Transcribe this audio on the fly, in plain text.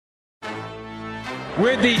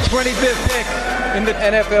With the 25th pick in the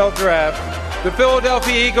NFL Draft, the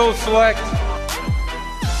Philadelphia Eagles select.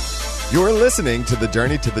 You're listening to the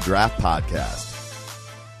Journey to the Draft podcast.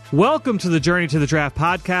 Welcome to the Journey to the Draft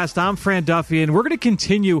podcast. I'm Fran Duffy, and we're going to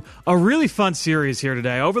continue a really fun series here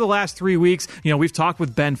today. Over the last 3 weeks, we've talked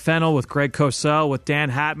with Ben Fennell, with Greg Cosell, with Dan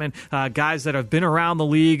Hatman, guys that have been around the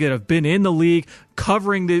league, that have been in the league,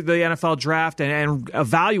 covering the NFL draft and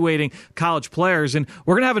evaluating college players. And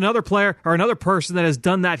we're going to have another player or another person that has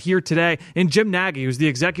done that here today in Jim Nagy, who's the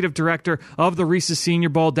executive director of the Reese's Senior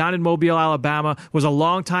Bowl down in Mobile, Alabama, was a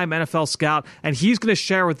longtime NFL scout, and he's going to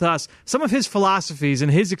share with us some of his philosophies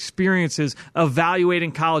and his experiences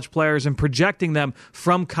evaluating college players and projecting them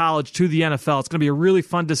from college to the NFL. It's going to be a really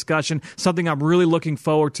fun discussion, something I'm really looking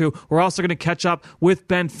forward to. We're also going to catch up with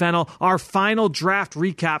Ben Fennell, our final draft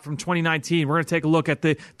recap from 2019. We're going to take a look at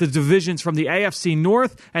the divisions from the AFC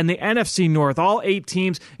North and the NFC North, all 8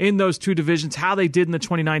 teams in those 2 divisions, how they did in the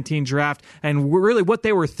 2019 draft, and really what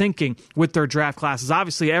they were thinking with their draft classes.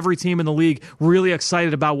 Obviously, every team in the league really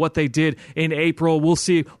excited about what they did in April. We'll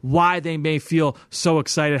see why they may feel so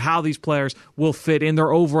excited, how these players will fit in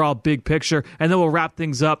their overall big picture, and then we'll wrap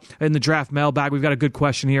things up in the draft mailbag. We've got a good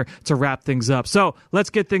question here to wrap things up. So let's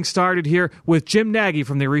get things started here with Jim Nagy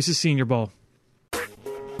from the Reese's Senior Bowl.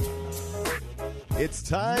 It's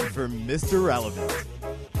time for Mr. Relevant.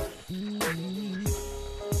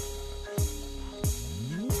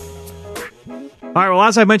 All right, well,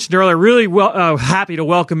 as I mentioned earlier, really happy to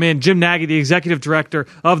welcome in Jim Nagy, the executive director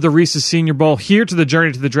of the Reese's Senior Bowl, here to the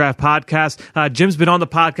Journey to the Draft podcast. Jim's been on the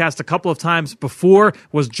podcast a couple of times before,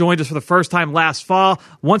 joined us for the first time last fall,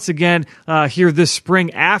 once again here this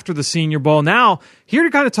spring after the Senior Bowl. Now, here to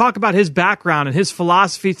kind of talk about his background and his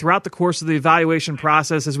philosophy throughout the course of the evaluation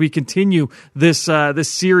process as we continue this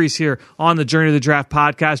series here on the Journey to the Draft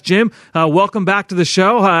podcast. Jim, welcome back to the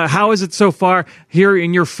show. How is it so far here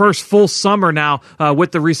in your first full summer now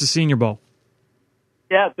with the Reese's Senior Bowl?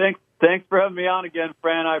 Yeah, thanks for having me on again,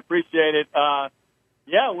 Fran. I appreciate it. We're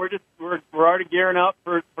already gearing up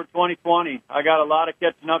for 2020. I got a lot of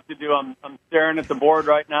catching up to do. I'm staring at the board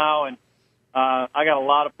right now, and I got a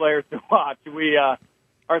lot of players to watch.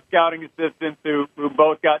 Our scouting assistants who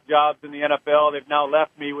both got jobs in the NFL, they've now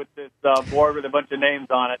left me with this board with a bunch of names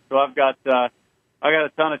on it. So I got a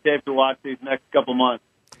ton of tape to watch these next couple months.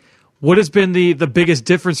 What has been the biggest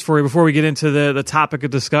difference for you before we get into the topic of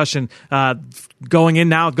discussion going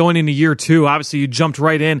into year 2? Obviously, you jumped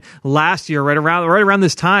right in last year, right around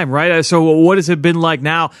this time, right? So what has it been like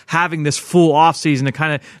now having this full offseason to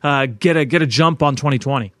kind of get a jump on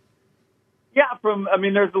 2020? Yeah,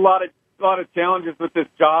 there's a lot of challenges with this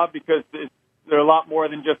job because there are a lot more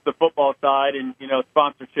than just the football side and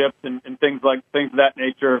sponsorships and things of that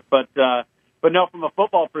nature. But no, from a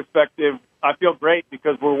football perspective, I feel great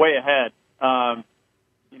because we're way ahead.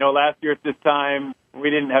 Last year at this time, we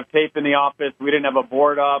didn't have tape in the office. We didn't have a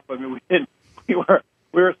board up. We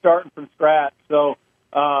were starting from scratch. So,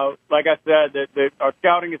 like I said, our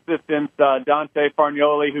scouting assistants, Dante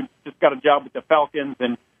Farnioli, who just got a job with the Falcons,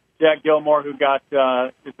 and Jack Gilmore, who is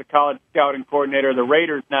the college scouting coordinator of the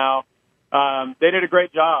Raiders now, they did a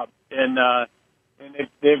great job, and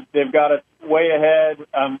they've got us way ahead.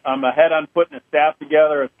 I'm ahead on putting a staff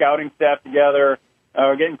together, a scouting staff together.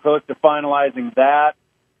 We're getting close to finalizing that,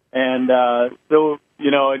 and so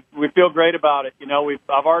we feel great about it.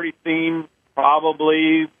 I've already seen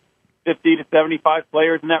probably 50 to 75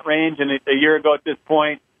 players in that range, and a year ago at this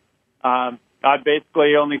point, I'd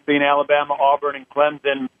basically only seen Alabama, Auburn, and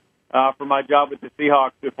Clemson for my job with the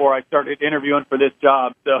Seahawks before I started interviewing for this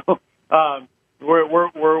job. So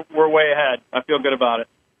we're way ahead. I feel good about it.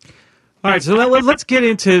 All right, so let's get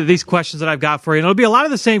into these questions that I've got for you. And it'll be a lot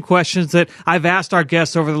of the same questions that I've asked our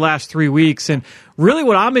guests over the last 3 weeks. And really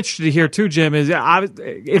what I'm interested to hear too, Jim, is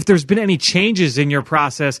if there's been any changes in your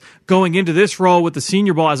process going into this role with the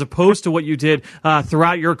Senior Bowl as opposed to what you did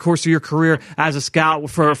throughout your course of your career as a scout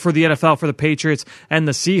for the NFL, for the Patriots and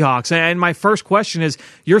the Seahawks. And my first question is,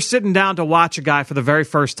 you're sitting down to watch a guy for the very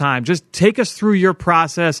first time. Just take us through your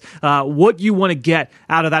process, what you want to get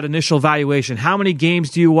out of that initial evaluation. How many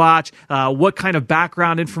games do you watch? What kind of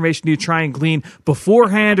background information do you try and glean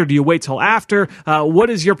beforehand, or do you wait till after?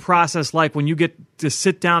 What is your process like when you get to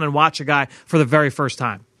sit down and watch a guy for the very first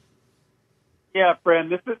time? Yeah, Fran,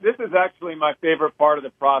 this is actually my favorite part of the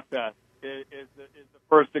process is the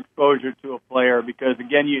first exposure to a player, because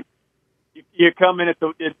again, you come in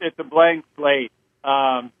it's a blank slate.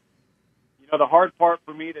 The hard part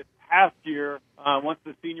for me this past year, once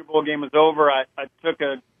the Senior Bowl game was over, I took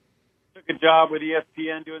a job with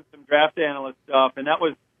ESPN doing some draft analyst stuff, and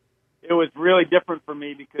it was really different for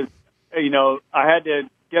me because I had to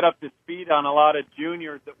get up to speed on a lot of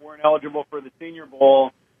juniors that weren't eligible for the Senior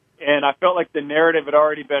Bowl. And I felt like the narrative had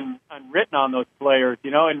already been written on those players,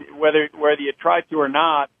 and whether you try to or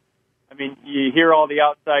not, I mean, you hear all the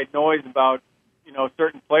outside noise about,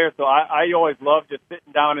 certain players. So I always loved just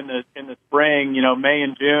sitting down in the spring, May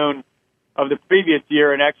and June of the previous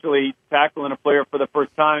year and actually tackling a player for the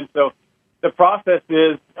first time. So the process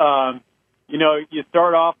is, you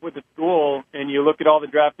start off with the school and you look at all the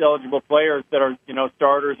draft eligible players that are,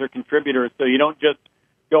 starters or contributors. So you don't just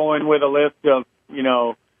go in with a list of,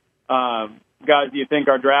 guys you think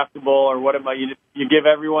are draftable or what am I? You give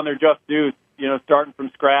everyone their just due, starting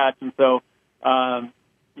from scratch. And so,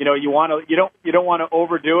 you don't want to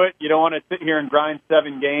overdo it. You don't want to sit here and grind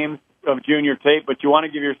 7 games of junior tape, but you want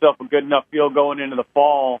to give yourself a good enough feel going into the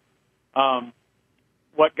fall.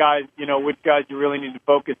 What guys, which guys you really need to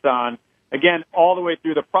focus on. Again, all the way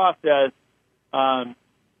through the process,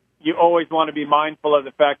 you always want to be mindful of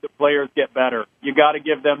the fact that players get better. You got to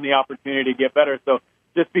give them the opportunity to get better. So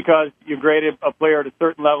just because you graded a player at a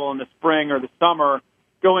certain level in the spring or the summer,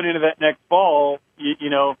 going into that next fall,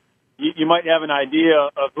 you might have an idea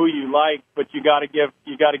of who you like, but you got to give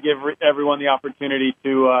everyone the opportunity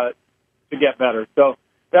to get better. So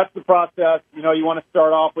that's the process. You want to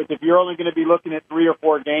start off with, if you're only going to be looking at 3 or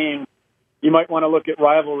 4 games, you might want to look at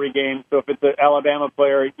rivalry games. So if it's an Alabama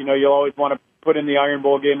player, you'll always want to put in the Iron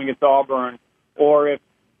Bowl game against Auburn. Or if,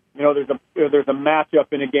 there's a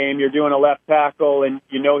matchup in a game, you're doing a left tackle and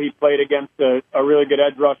he played against a really good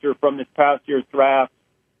edge rusher from this past year's draft,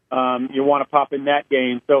 you want to pop in that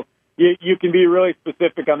game. So you can be really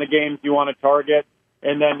specific on the games you want to target.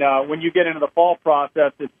 And then when you get into the fall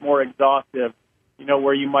process, it's more exhaustive,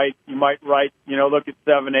 where you might write, look at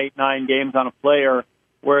 7, 8, 9 games on a player,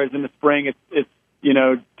 whereas in the spring it's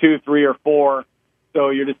 2, 3, or 4. So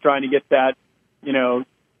you're just trying to get that,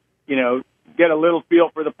 get a little feel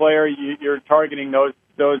for the player. You're targeting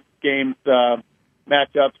those games,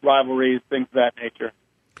 matchups, rivalries, things of that nature.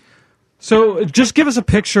 So just give us a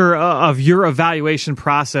picture of your evaluation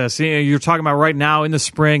process. You're talking about right now in the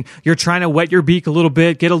spring, you're trying to wet your beak a little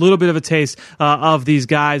bit, get a little bit of a taste of these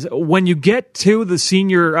guys. When you get to the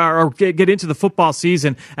senior or get into the football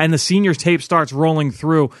season and the senior tape starts rolling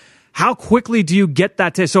through, how quickly do you get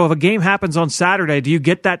that tape? So if a game happens on Saturday, do you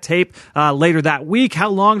get that tape later that week? How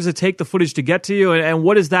long does it take the footage to get to you? And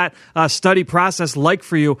what is that study process like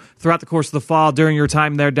for you throughout the course of the fall during your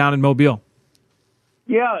time there down in Mobile?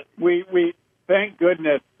 Yeah, we thank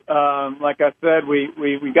goodness. Like I said,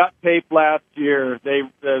 we got tape last year.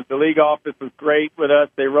 The league office was great with us.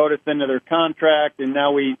 They wrote us into their contract, and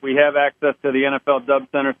now we have access to the NFL Dub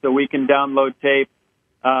Center, so we can download tape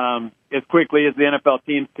as quickly as the NFL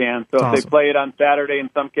teams can. So That's if they play it on Saturday, in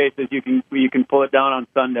some cases you can pull it down on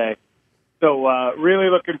Sunday. So really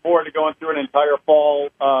looking forward to going through an entire fall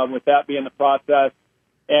with that being the process.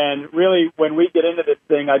 And really, when we get into this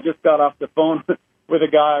thing, I just got off the phone with a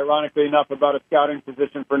guy, ironically enough, about a scouting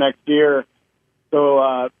position for next year. So,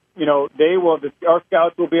 our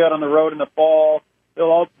scouts will be out on the road in the fall.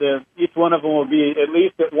 Each one of them will be at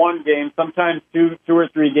least at one game, sometimes two or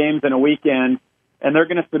 3 games in a weekend. And they're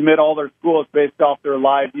going to submit all their schools based off their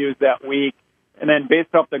live views that week. And then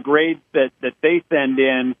based off the grades that they send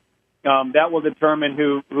in, that will determine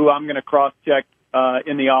who I'm going to cross-check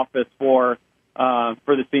in the office for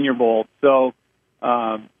the Senior Bowl. So,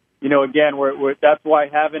 again, that's why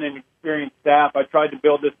having an experienced staff. I tried to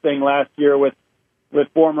build this thing last year with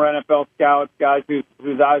former NFL scouts, guys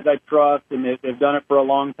whose eyes I trust, and they've done it for a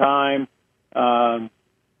long time.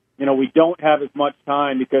 We don't have as much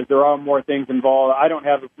time because there are more things involved. I don't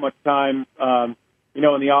have as much time, in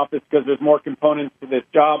the office because there's more components to this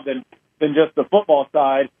job than just the football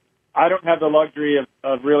side. I don't have the luxury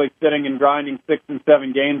of really sitting and grinding 6 and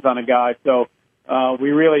 7 games on a guy. So we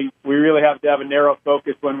really have to have a narrow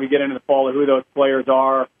focus when we get into the fall of who those players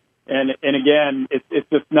are. And again, it's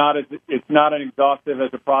just not as exhaustive as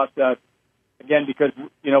a process. Again, because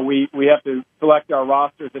we have to select our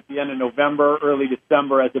rosters at the end of November, early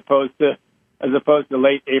December, as opposed to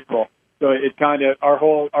late April. So it kind of our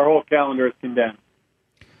whole calendar is condensed.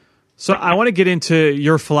 So I want to get into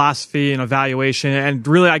your philosophy and evaluation, and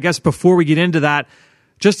really, I guess before we get into that,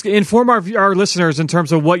 just inform our listeners in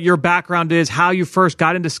terms of what your background is, how you first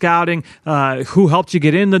got into scouting, who helped you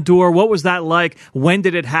get in the door, what was that like, when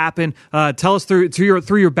did it happen? Tell us through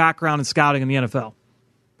your background in scouting in the NFL.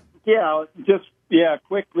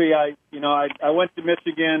 Quickly, I went to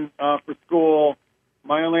Michigan for school.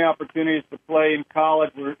 My only opportunities to play in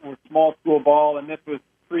college were small school ball, and this was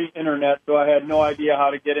pre-internet, so I had no idea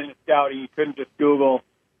how to get into scouting. You couldn't just Google,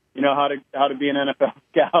 how to be an NFL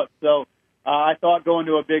scout. So I thought going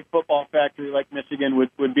to a big football factory like Michigan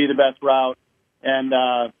would be the best route. And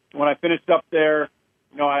when I finished up there,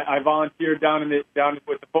 I volunteered down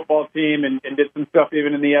with the football team and did some stuff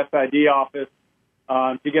even in the SID office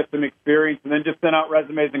to get some experience, and then just sent out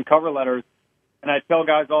resumes and cover letters. And I tell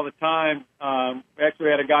guys all the time, we actually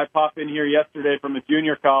had a guy pop in here yesterday from a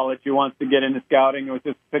junior college who wants to get into scouting. It was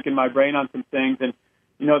just picking my brain on some things. And,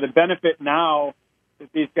 the benefit now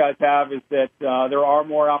that these guys have is that there are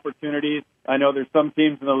more opportunities. I know there's some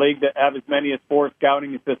teams in the league that have as many as 4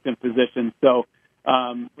 scouting assistant positions. So,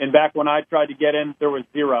 and back when I tried to get in, there was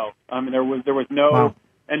 0. There was no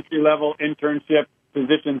entry-level internship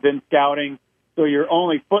positions in scouting. So your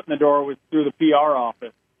only foot in the door was through the PR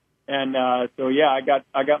office. And I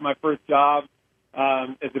got my first job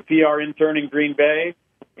as a PR intern in Green Bay.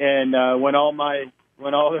 And when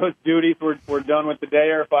all those duties were done with the day,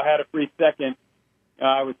 or if I had a free second,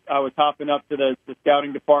 I was hopping up to the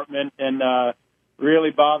scouting department and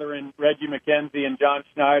really bothering Reggie McKenzie and John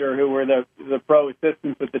Schneider, who were the pro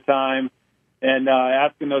assistants at the time, and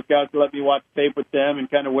asking those guys to let me watch tape with them and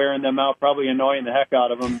kind of wearing them out, probably annoying the heck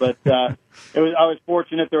out of them. But I was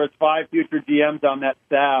fortunate. There was 5 future GMs on that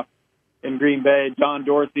staff in Green Bay: John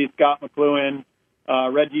Dorsey, Scott McLuhan,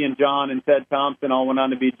 Reggie and John, and Ted Thompson all went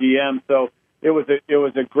on to be GM. So it was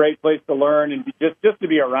a great place to learn and just to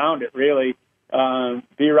be around it, really.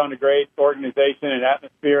 Be around a great organization and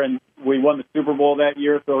atmosphere, and we won the Super Bowl that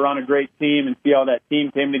year, so around a great team and see how that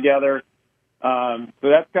team came together. So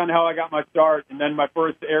that's kind of how I got my start. And then my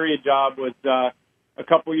first area job was a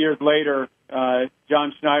couple years later.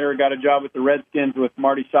 John Schneider got a job with the Redskins with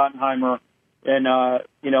Marty Schottenheimer, and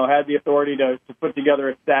had the authority to put together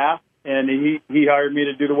a staff, and he hired me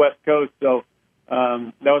to do the West Coast. So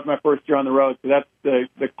that was my first year on the road. So that's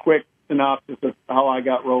the quick synopsis of how I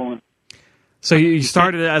got rolling. So you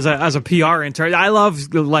started as a PR intern. I love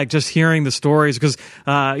just hearing the stories because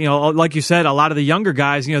like you said, a lot of the younger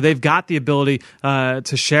guys, they've got the ability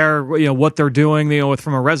to share what they're doing,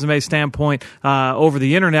 from a resume standpoint over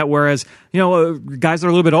the internet. Whereas guys that are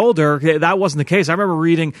a little bit older, that wasn't the case. I remember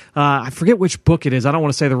reading, I forget which book it is. I don't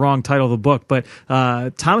want to say the wrong title of the book, but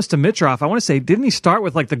Thomas Dimitroff, I want to say, didn't he start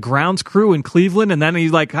with the grounds crew in Cleveland, and then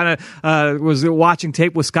he kind of was watching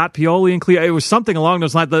tape with Scott Pioli in Cleveland? It was something along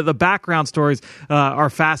those lines. The background stories are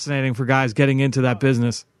fascinating for guys getting into that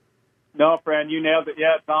business. No, Fran, you nailed it.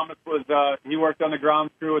 Yeah, Thomas was he worked on the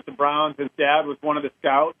grounds crew with the Browns. His dad was one of the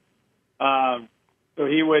scouts, so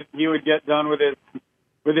he would get done with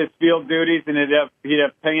his field duties, and he'd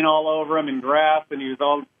have paint all over him and grass, and he was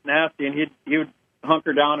all nasty, and he would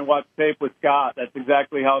hunker down and watch tape with Scott. That's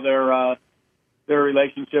exactly how their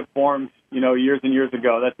relationship formed, years and years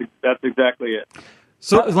ago. That's exactly it.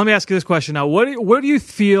 So let me ask you this question now. What do you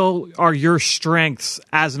feel are your strengths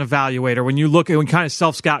as an evaluator when you look at when you kind of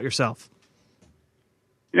self-scout yourself?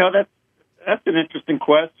 That's an interesting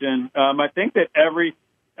question. I think every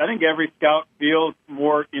scout feels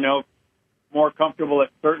more comfortable at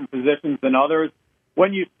certain positions than others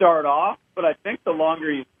when you start off. But I think the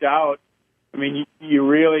longer you scout,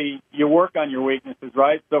 you work on your weaknesses,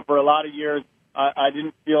 right? So for a lot of years, I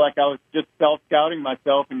didn't feel like I was just self-scouting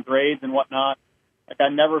myself in grades and whatnot.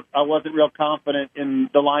 I wasn't real confident in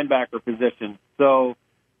the linebacker position. So,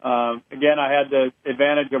 again, I had the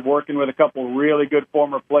advantage of working with a couple really good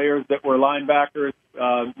former players that were linebackers,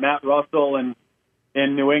 Matt Russell in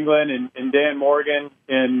New England and Dan Morgan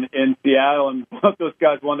in Seattle, and both those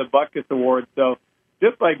guys won the Butkus Award. So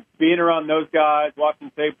just being around those guys, watching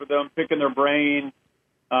tape with them, picking their brain,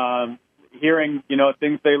 hearing,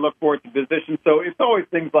 things they look for at the position. So it's always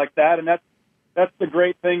things like that, and that's the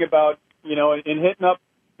great thing about, in hitting up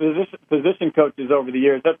position coaches over the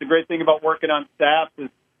years. That's the great thing about working on staff is,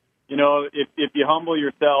 if you humble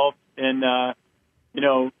yourself and,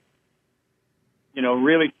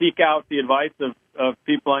 really seek out the advice of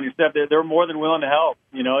people on your staff, they're more than willing to help.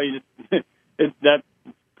 That's the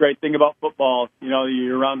great thing about football.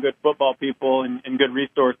 You're around good football people and good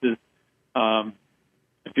resources.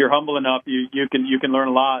 If you're humble enough, you can learn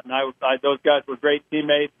a lot. And those guys were great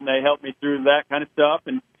teammates, and they helped me through that kind of stuff.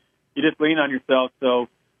 And you just lean on yourself. So,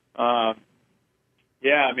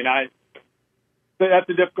 that's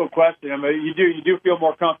a difficult question. You do feel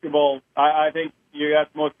more comfortable. I think you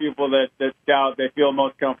ask most people that scout, they feel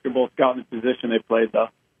most comfortable scouting the position they played, though.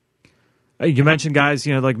 You mentioned guys,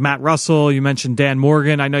 like Matt Russell. You mentioned Dan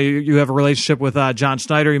Morgan. I know you have a relationship with John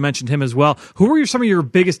Schneider. You mentioned him as well. Who were some of your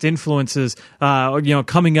biggest influences,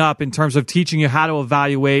 coming up in terms of teaching you how to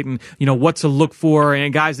evaluate and, what to look for,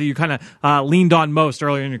 and guys that you kind of leaned on most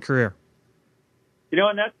earlier in your career?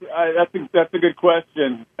 And that's a good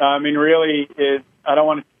question. Really, I don't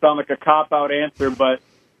want to sound like a cop-out answer, but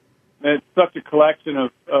it's such a collection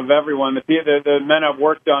of everyone. The men I've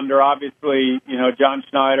worked under, obviously, John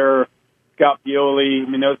Schneider, Scott Pioli. I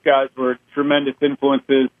mean, those guys were tremendous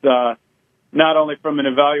influences, not only from an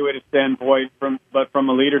evaluative standpoint, but from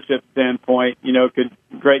a leadership standpoint.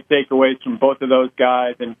 Great takeaways from both of those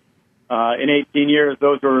guys. And in 18 years,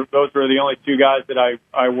 those were the only two guys that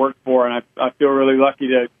I worked for, and I feel really lucky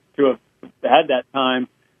to have had that time.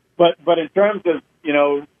 But in terms of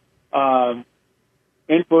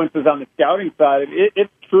influences on the scouting side,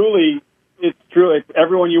 it's truly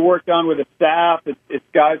everyone you worked on with a staff. It's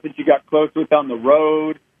guys that you got close with on the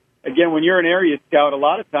road. Again, when you're an area scout, a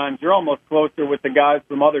lot of times you're almost closer with the guys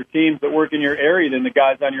from other teams that work in your area than the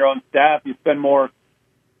guys on your own staff. You spend more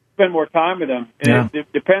time with them. And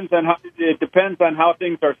it depends on how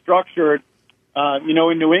things are structured. In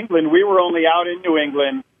New England, we were only out in New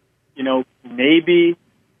England, maybe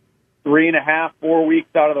 3.5, 4 weeks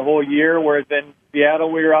out of the whole year, whereas in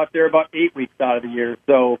Seattle, we were out there about 8 weeks out of the year.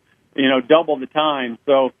 So, double the time.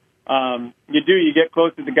 So, you get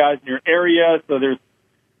close to the guys in your area. So there's,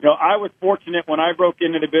 I was fortunate when I broke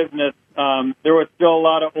into the business, there was still a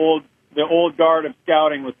lot of the old guard of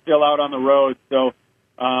scouting was still out on the road. So,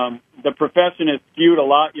 the profession has skewed a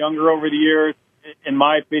lot younger over the years, in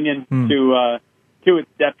my opinion, to its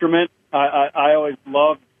detriment. I always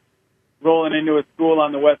loved rolling into a school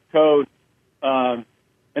on the West Coast,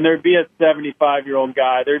 and there'd be a 75-year-old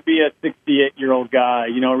guy, there'd be a 68-year-old guy,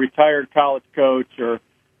 a retired college coach or,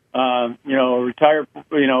 a retired,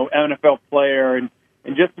 NFL player, and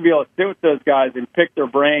just to be able to sit with those guys and pick their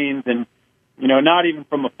brains and, not even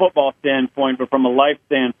from a football standpoint, but from a life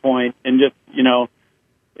standpoint, and just,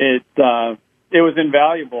 it was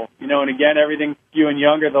invaluable, and again, everything's skewing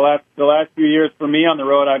younger. The last few years for me on the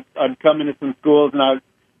road, I'd come into some schools and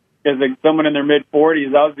as someone in their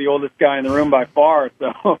mid-40s, I was the oldest guy in the room by far.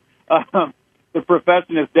 So the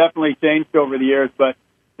profession has definitely changed over the years, but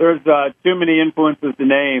there's too many influences to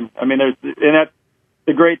name. I mean, and that's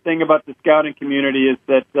the great thing about the scouting community is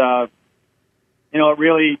that it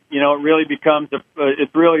really becomes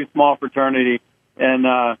it's really a small fraternity,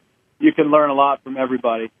 and you can learn a lot from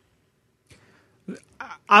everybody.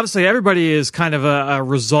 Obviously, everybody is kind of a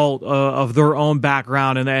result of their own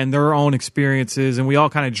background and their own experiences, and we all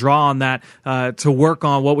kind of draw on that to work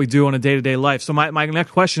on what we do in a day-to-day life. So my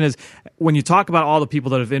next question is, when you talk about all the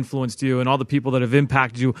people that have influenced you and all the people that have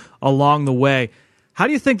impacted you along the way, how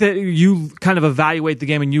do you think that you kind of evaluate the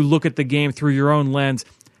game and you look at the game through your own lens?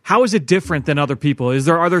 How is it different than other people?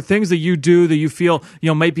 Are there things that you do that you feel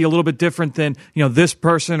might be a little bit different than this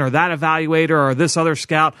person or that evaluator or this other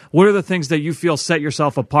scout? What are the things that you feel set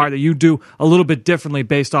yourself apart that you do a little bit differently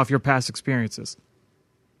based off your past experiences?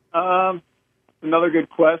 Another good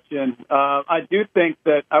question. I do think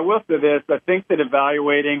that I will say this. I think that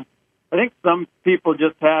evaluating. I think some people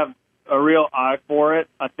just have a real eye for it.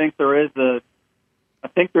 I think there is an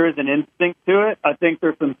instinct to it. I think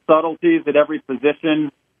there's some subtleties at every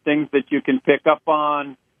position, things that you can pick up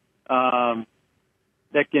on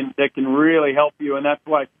that can really help you, and that's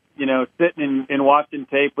why sitting and watching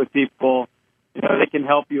tape with people, they can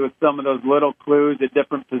help you with some of those little clues at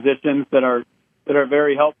different positions that are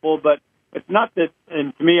very helpful. But it's not that,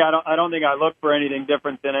 and to me, I don't think I look for anything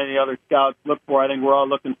different than any other scouts look for. I think we're all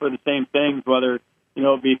looking for the same things, whether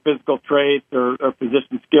it be physical traits or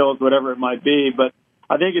position skills, whatever it might be. But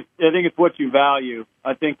I think it's what you value.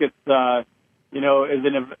 I think it's as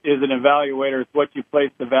an evaluator, it's what you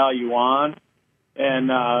place the value on.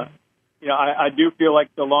 And I do feel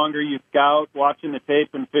like the longer you scout, watching the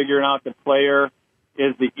tape and figuring out the player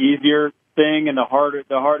is the easier thing, and the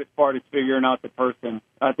hardest part is figuring out the person.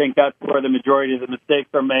 I think that's where the majority of the mistakes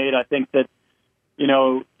are made. I think that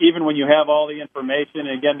even when you have all the information,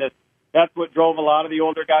 and again, that's what drove a lot of the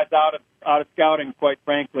older guys out of scouting, quite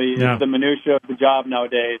frankly, is the minutia of the job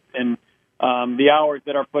nowadays, and the hours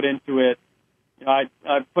that are put into it. I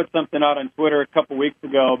put something out on Twitter a couple weeks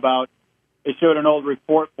ago about they showed an old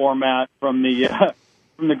report format from the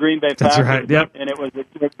Green Bay Packers, that's right. Yep. And it was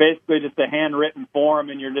basically just a handwritten form,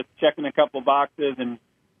 and you're just checking a couple boxes and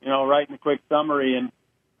writing a quick summary, and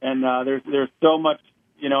there's so much,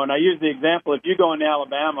 and I use the example, if you go into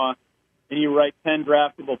Alabama and you write 10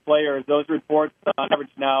 draftable players, those reports on average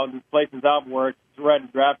now, the places I've worked, to write a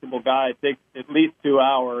draftable guy, it takes at least 2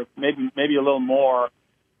 hours, maybe a little more.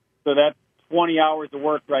 So that's 20 hours of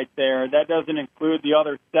work right there. That doesn't include the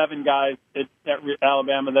other 7 guys at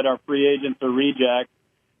Alabama that are free agents or rejects.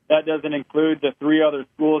 That doesn't include the 3 other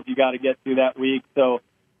schools you got to get to that week. So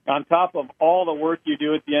on top of all the work you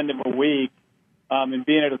do at the end of a week, and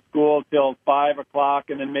being at a school till 5 o'clock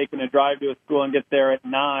and then making a drive to a school and get there at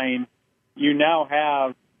 9, you now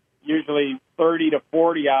have usually 30 to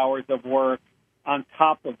 40 hours of work on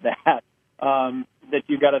top of that, that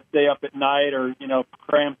you got to stay up at night or,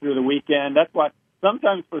 cram through the weekend. That's why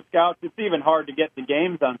sometimes for scouts, it's even hard to get to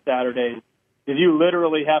games on Saturdays because you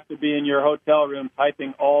literally have to be in your hotel room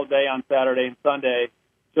typing all day on Saturday and Sunday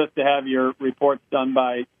just to have your reports done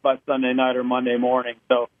by Sunday night or Monday morning.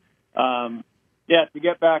 So, to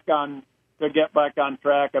get back on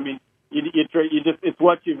track. I mean, it's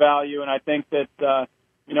what you value, and I think that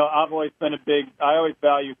I've always been I always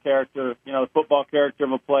value character, the football character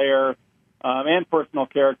of a player, and personal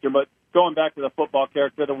character. But going back to the football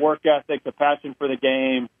character, the work ethic, the passion for the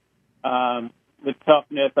game, the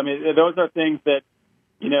toughness. I mean, those are things that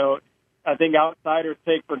I think outsiders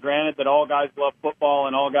take for granted that all guys love football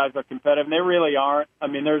and all guys are competitive, and they really aren't. I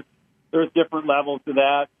mean, there's different levels to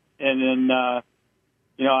that, and then I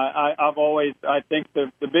think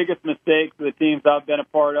the biggest mistakes of the teams I've been a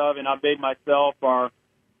part of and I've made myself are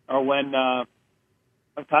when I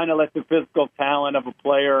kind of let the physical talent of a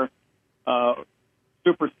player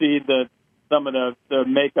supersede some of the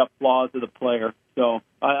makeup flaws of the player. So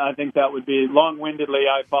I think that would be long-windedly.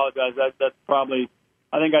 I apologize. That's probably.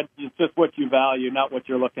 I think it's just what you value, not what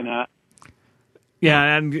you're looking at.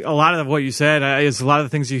 Yeah, and a lot of what you said is a lot of the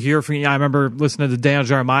things you hear from. I remember listening to Daniel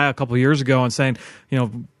Jeremiah a couple of years ago and saying,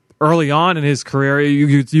 early on in his career,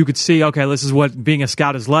 you could see, okay, this is what being a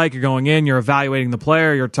scout is like. You're going in, you're evaluating the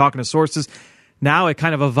player, you're talking to sources. Now it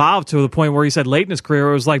kind of evolved to the point where he said late in his career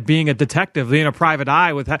it was like being a detective, being a private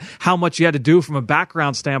eye with how much you had to do from a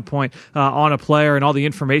background standpoint on a player and all the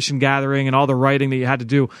information gathering and all the writing that you had to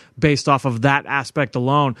do based off of that aspect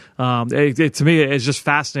alone. To me, it's just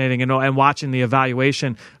fascinating, and watching the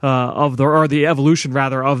evaluation the evolution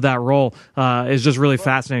rather of that role is just really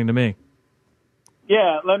fascinating to me.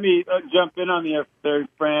 Yeah, let me jump in on the there,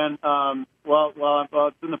 Fran. Well,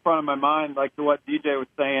 it's in the front of my mind, like to what DJ was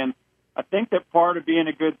saying. I think that part of being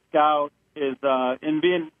a good scout is in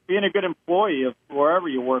being a good employee of wherever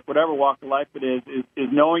you work, whatever walk of life it is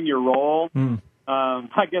knowing your role.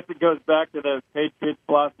 I guess it goes back to the Patriots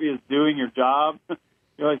philosophy is doing your job.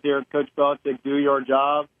 You always hear Coach Belichick, do your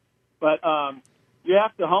job. But you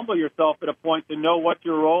have to humble yourself at a point to know what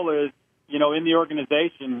your role is, in the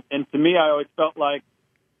organization. And to me, I always felt like,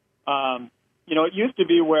 it used to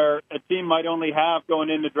be where a team might only have going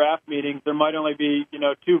into draft meetings, there might only be,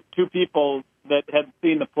 two people that had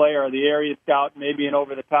seen the player, the area scout, maybe an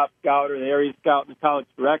over-the-top scout, or the area scout and the college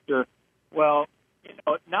director. Well,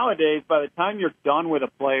 nowadays, by the time you're done with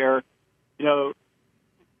a player,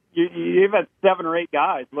 you've had 7 or 8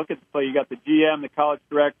 guys look at the player. You got the GM, the college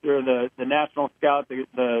director, the national scout,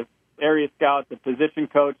 the area scout, the position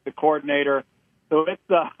coach, the coordinator. So it's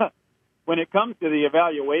when it comes to the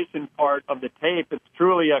evaluation part of the tape, it's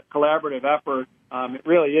truly a collaborative effort. It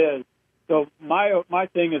really is. So my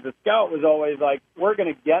thing as a scout was always like, we're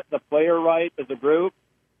going to get the player right as a group,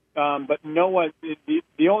 but no one.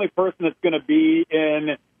 The only person that's going to be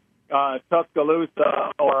in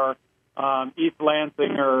Tuscaloosa or East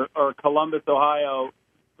Lansing or Columbus, Ohio,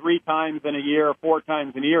 3 times in a year or 4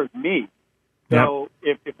 times in a year is me. So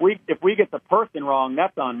if we get the person wrong,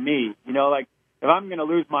 that's on me. If I'm going to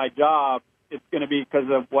lose my job, it's going to be because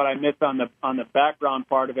of what I missed on the background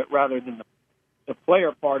part of it rather than the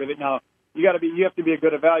player part of it. Now you have to be a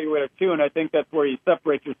good evaluator too, and I think that's where you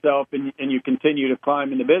separate yourself and you continue to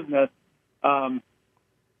climb in the business.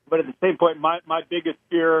 But at the same point, my biggest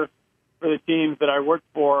fear for the teams that I worked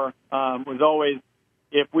for was always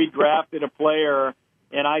if we drafted a player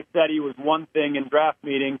and I said he was one thing in draft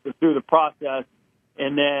meetings or through the process,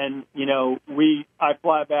 and then, I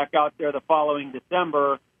fly back out there the following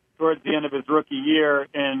December towards the end of his rookie year,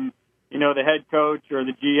 and, the head coach or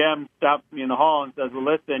the GM stops me in the hall and says, well,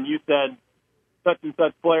 listen, you said such and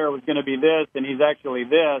such player was going to be this, and he's actually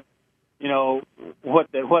this,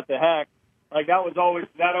 what the heck? Like that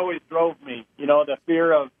always drove me, the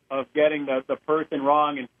fear of getting the person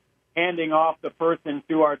wrong and handing off the person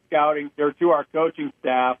to our scouting or to our coaching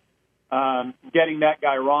staff. Getting that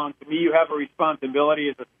guy wrong. To me, you have a responsibility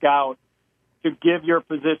as a scout to give your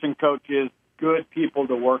position coaches good people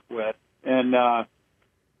to work with, and that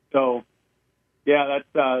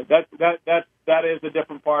is a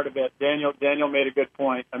different part of it. Daniel made a good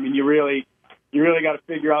point. I mean, you really got to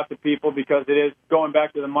figure out the people because it is going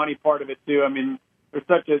back to the money part of it too. I mean, there's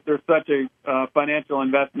such a financial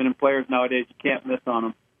investment in players nowadays. You can't miss on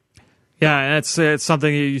them. Yeah, and it's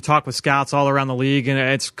something you talk with scouts all around the league, and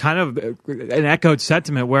it's kind of an echoed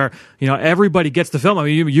sentiment where everybody gets the film. I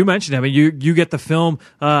mean, you mentioned it. I mean, you get the film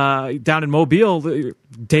down in Mobile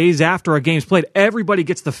days after a game's played. Everybody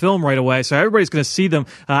gets the film right away, so everybody's going to see them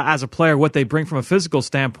as a player, what they bring from a physical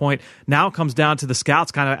standpoint. Now it comes down to the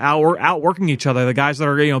scouts kind of outworking each other. The guys that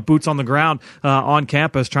are boots on the ground on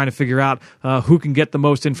campus, trying to figure out who can get the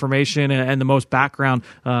most information and the most background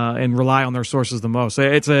and rely on their sources the most. So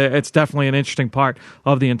it's definitely an interesting part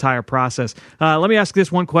of the entire process. Let me ask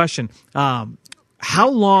this one question. How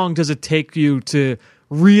long does it take you to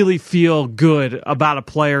really feel good about a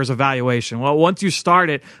player's evaluation? Well, once you start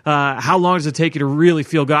it, how long does it take you to really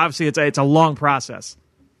feel good? Obviously, it's a long process.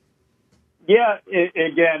 Yeah, it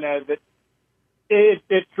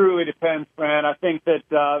truly depends, Fran. I think that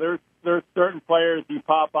there's certain players you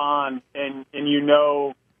pop on and you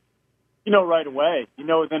know right away.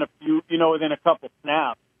 Within a couple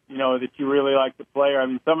snaps. That you really like the player. I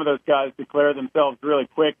mean, some of those guys declare themselves really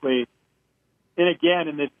quickly. And again,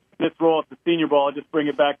 in this role at the Senior Bowl, I'll just bring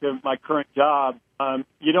it back to my current job.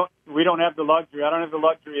 We don't have the luxury. I don't have the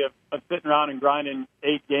luxury of sitting around and grinding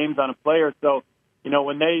 8 games on a player. So,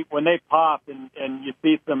 when they pop and you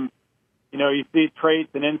see some, you see traits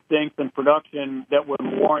and instincts and production that would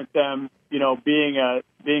warrant them, being a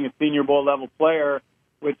Senior Bowl level player,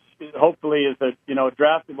 which hopefully is a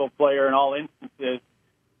draftable player in all instances.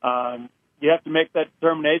 You have to make that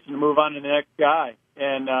determination to move on to the next guy.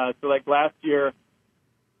 And so like last year,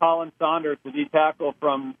 Colin Saunders, the D tackle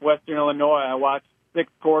from Western Illinois, I watched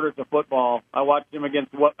 6 quarters of football. I watched him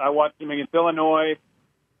against Illinois.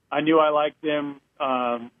 I knew I liked him.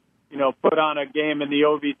 Put on a game in the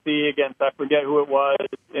OVC against, I forget who it was,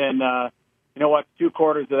 and watched 2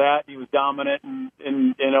 quarters of that. And he was dominant,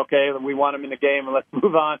 and okay, we want him in the game, and let's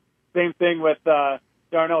move on. Same thing with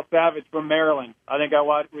Darnell Savage from Maryland. I think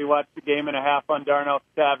we watched the game and a half on Darnell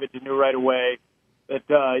Savage and knew right away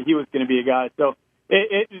that he was going to be a guy. So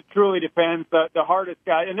it truly depends. The hardest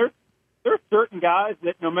guy, and there's certain guys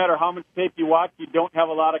that no matter how much tape you watch, you don't have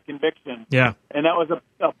a lot of conviction. Yeah. And that was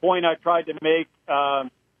a point I tried to make,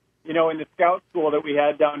 in the scout school that we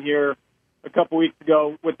had down here a couple weeks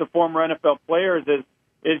ago with the former NFL players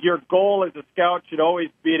is your goal as a scout should always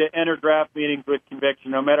be to enter draft meetings with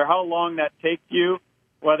conviction, no matter how long that takes you.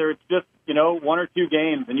 Whether it's just, 1 or 2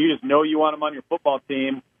 games and you just know you want them on your football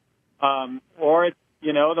team, or it's,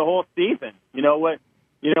 the whole season.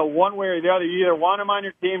 One way or the other, you either want them on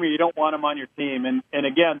your team or you don't want them on your team. And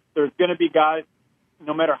again, there's going to be guys,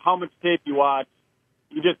 no matter how much tape you watch,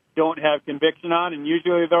 you just don't have conviction on. And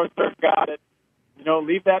usually those guys that,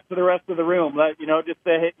 leave that to the rest of the room. Just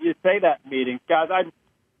say that in meetings. Guys, I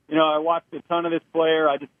watched a ton of this player.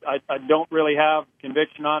 I don't really have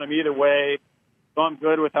conviction on him either way. So I'm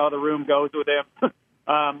good with how the room goes with him.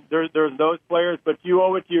 There's those players, but you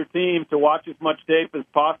owe it to your team to watch as much tape as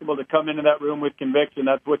possible to come into that room with conviction.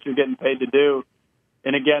 That's what you're getting paid to do.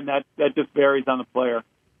 And again, that just varies on the player.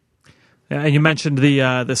 And you mentioned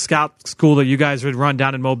the scout school that you guys would run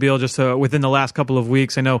down in Mobile just within the last couple of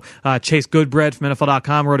weeks. I know Chase Goodbread from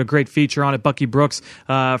NFL.com wrote a great feature on it. Bucky Brooks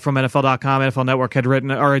from NFL.com, NFL Network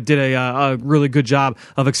did a really good job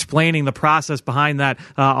of explaining the process behind that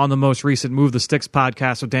on the most recent Move the Sticks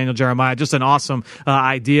podcast with Daniel Jeremiah. Just an awesome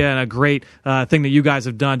idea and a great thing that you guys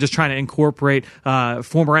have done, just trying to incorporate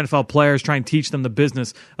former NFL players, try and teach them the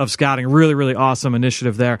business of scouting. Really, really awesome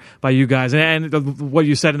initiative there by you guys. And what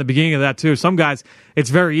you said in the beginning of that, too. Some guys,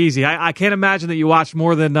 it's very easy. I can't imagine that you watched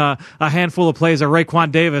more than a handful of plays of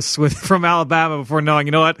Raekwon Davis from Alabama before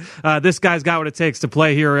knowing, this guy's got what it takes to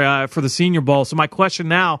play here for the Senior Bowl. So my question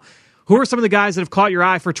now, who are some of the guys that have caught your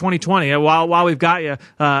eye for 2020? While we've got you,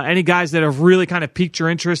 any guys that have really kind of piqued your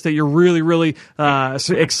interest that you're really, really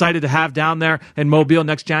excited to have down there in Mobile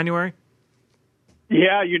next January?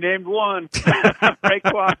 Yeah, you named one.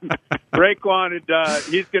 Raekwon,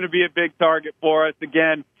 he's going to be a big target for us.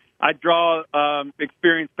 Again, I draw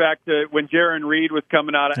experience back to when Jaron Reed was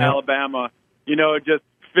coming out of Alabama. Just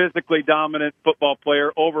physically dominant football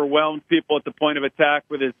player, overwhelmed people at the point of attack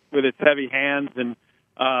with his heavy hands, and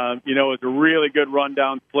was a really good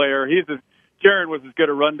rundown player. Jaron was as good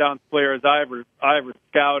a rundown player as I ever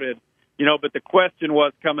scouted. But the question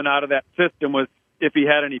was coming out of that system was if he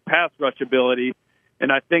had any pass rush ability,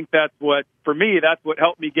 and I think that's what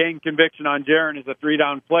helped me gain conviction on Jaron as a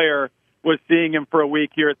 3-down player. Was seeing him for a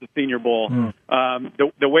week here at the Senior Bowl.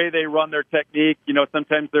 The way they run their technique,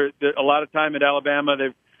 sometimes they're a lot of time at Alabama,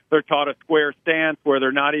 they're taught a square stance where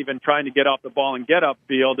they're not even trying to get off the ball and get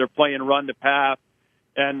upfield. They're playing run to pass.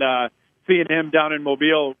 And seeing him down in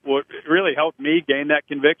Mobile really helped me gain that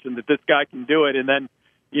conviction that this guy can do it. And then,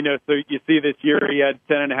 So you see this year he had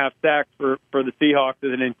 10.5 sacks for the Seahawks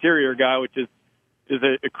as an interior guy, which is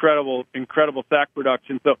an incredible sack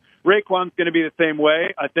production. So Raekwon's going to be the same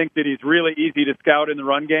way. I think that he's really easy to scout in the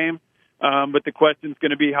run game, but the question's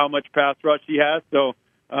going to be how much pass rush he has. So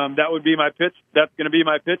that would be my pitch. That's going to be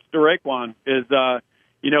my pitch to Raekwon is,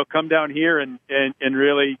 come down here and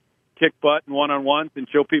really kick butt in one-on-ones and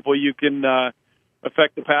show people you can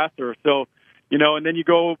affect the passer. So, and then you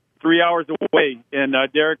go 3 hours away, and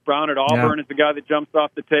Derek Brown at Auburn is the guy that jumps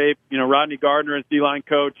off the tape. Rodney Gardner is D-line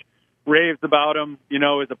coach, raves about him,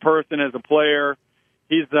 as a person, as a player.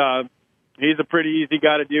 He's a pretty easy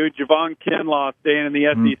guy to do. Javon Kinlaw staying in the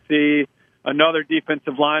SEC, another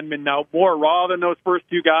defensive lineman, now more raw than those first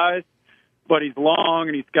two guys, but he's long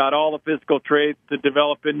and he's got all the physical traits to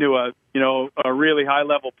develop into a really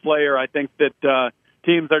high-level player. I think that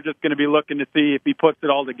teams are just going to be looking to see if he puts it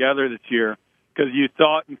all together this year, because you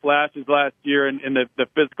saw it in flashes last year, and the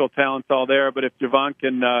physical talent's all there. But if Javon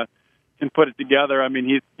can put it together, I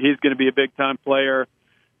mean, he's going to be a big-time player.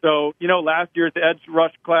 So, last year's edge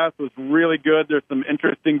rush class was really good. There's some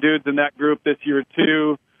interesting dudes in that group this year,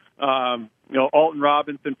 too. Alton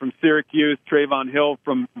Robinson from Syracuse, Trayvon Hill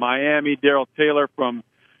from Miami, Darrell Taylor from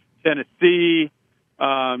Tennessee,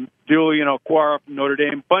 Julian Okwara from Notre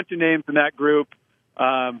Dame. Bunch of names in that group.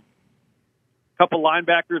 Couple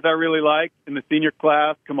linebackers I really like in the senior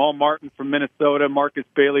class, Kamal Martin from Minnesota, Marcus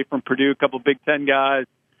Bailey from Purdue, a couple Big Ten guys.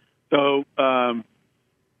 So, those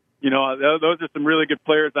are some really good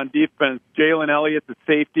players on defense. Jalen Elliott, the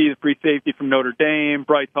safety, the free safety from Notre Dame,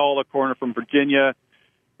 Bryce Hall, a corner from Virginia.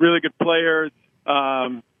 Really good players.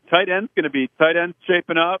 Tight end's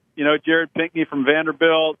shaping up. Jared Pinkney from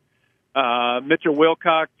Vanderbilt, Mitchell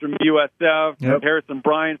Wilcox from USF, Harrison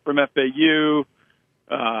Bryant from FAU,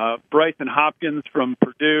 Bryson Hopkins from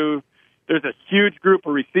Purdue. There's a huge group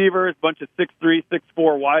of receivers, a bunch of 6'3", 6'4"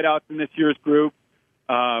 wideouts in this year's group.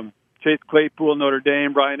 Chase Claypool, Notre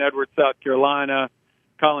Dame, Brian Edwards, South Carolina,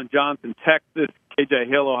 Colin Johnson, Texas, KJ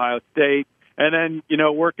Hill, Ohio State. And then,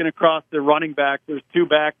 working across the running backs, there's two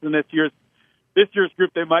backs in this year's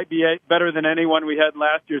group. They might be better than anyone we had in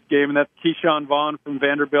last year's game, and that's Keyshawn Vaughn from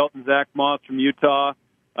Vanderbilt and Zach Moss from Utah.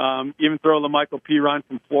 Even throw LaMichael Pirine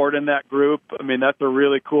from Florida in that group. I mean, that's a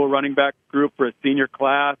really cool running back group for a senior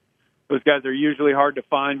class. Those guys are usually hard to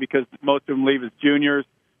find because most of them leave as juniors.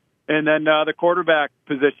 And then the quarterback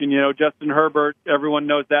position, Justin Herbert, everyone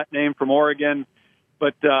knows that name from Oregon.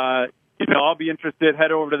 But, I'll be interested,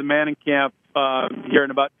 head over to the Manning camp here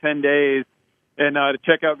in about 10 days and to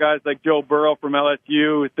check out guys like Joe Burrow from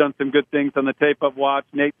LSU, who's done some good things on the tape I've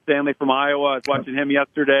watched. Nate Stanley from Iowa, I was watching him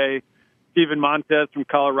yesterday. Steven Montez from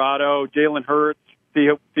Colorado. Jalen Hurts, see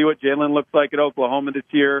what Jalen looks like at Oklahoma this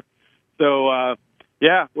year. So,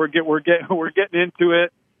 we're getting into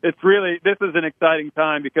it. This is an exciting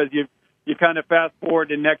time because you kind of fast forward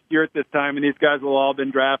to next year at this time, and these guys will all have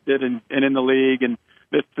been drafted and in the league, and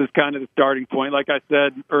this is kind of the starting point. Like I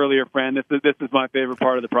said earlier, Fran, this is my favorite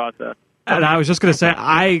part of the process. And I was just going to say,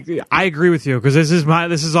 I agree with you, because this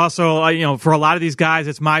is also, for a lot of these guys,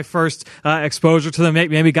 it's my first exposure to them.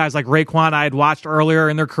 Maybe guys like Raekwon I had watched earlier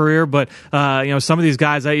in their career, but some of these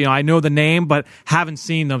guys, I know the name but haven't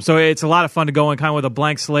seen them. So it's a lot of fun to go in kind of with a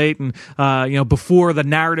blank slate, and before the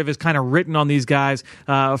narrative is kind of written on these guys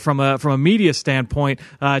from a media standpoint,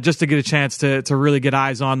 just to get a chance to really get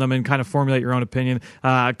eyes on them and kind of formulate your own opinion.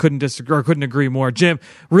 Couldn't agree more. Jim,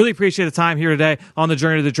 really appreciate the time here today on the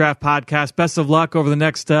Journey to the Draft podcast. Best of luck over the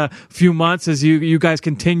next few months as you guys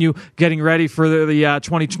continue getting ready for the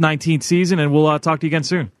 2019 season, and we'll talk to you again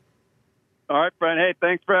soon. All right, Brent. Hey,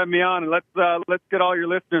 thanks for having me on, and let's get all your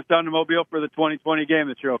listeners down to Mobile for the 2020 game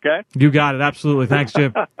this year, okay? You got it. Absolutely. Thanks,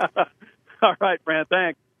 Jim. All right, Brent.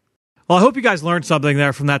 Thanks. Well, I hope you guys learned something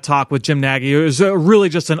there from that talk with Jim Nagy. It was really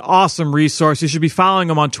just an awesome resource. You should be following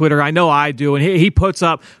him on Twitter. I know I do. And he puts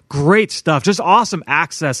up great stuff, just awesome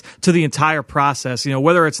access to the entire process.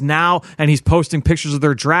 Whether it's now and he's posting pictures of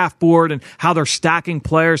their draft board and how they're stacking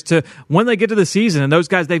players to when they get to the season. And those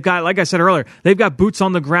guys, they've got, like I said earlier, they've got boots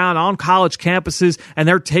on the ground on college campuses, and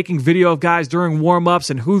they're taking video of guys during warm-ups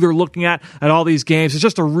and who they're looking at all these games. It's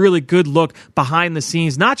just a really good look behind the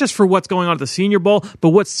scenes, not just for what's going on at the Senior Bowl, but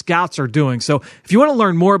what scouts are doing. So if you want to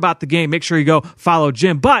learn more about the game, make sure you go follow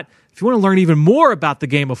Jim. But if if you want to learn even more about the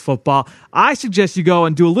game of football, I suggest you go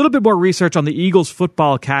and do a little bit more research on the Eagles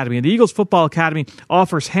Football Academy. And the Eagles Football Academy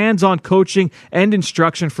offers hands-on coaching and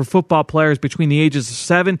instruction for football players between the ages of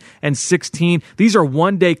 7 and 16. These are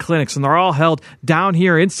one-day clinics, and they're all held down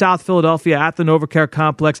here in South Philadelphia at the NovaCare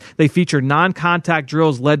Complex. They feature non-contact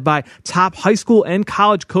drills led by top high school and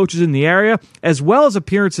college coaches in the area, as well as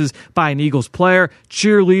appearances by an Eagles player.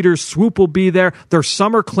 Cheerleaders, Swoop will be there. Their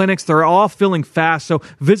summer clinics, they're all filling fast. So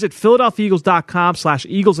visit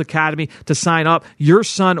PhiladelphiaEagles.com/Eagles Academy to sign up your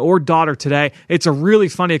son or daughter today. It's a really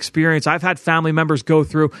funny experience. I've had family members go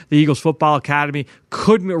through the Eagles Football Academy.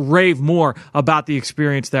 Couldn't rave more about the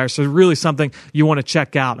experience there. So really something you want to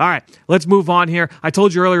check out. All right, let's move on here. I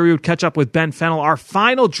told you earlier we would catch up with Ben Fennell, our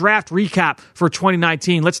final draft recap for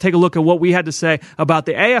 2019. Let's take a look at what we had to say about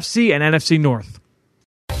the AFC and NFC North.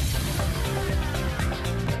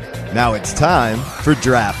 Now it's time for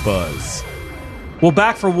Draft Buzz. Well,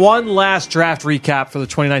 back for one last draft recap for the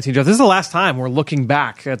 2019 draft. This is the last time we're looking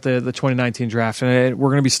back at the 2019 draft, and we're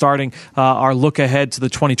going to be starting our look ahead to the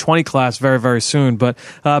 2020 class very, very soon. But,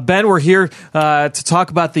 Ben, we're here to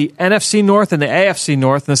talk about the NFC North and the AFC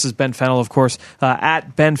North. And this is Ben Fennell, of course,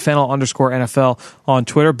 at BenFennell_NFL on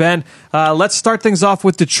Twitter. Ben, let's start things off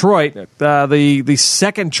with Detroit, the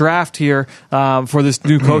second draft here for this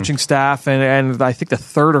new coaching staff, and I think the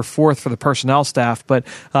third or fourth for the personnel staff. But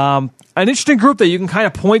an interesting group that you can kind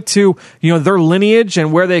of point to, their lineage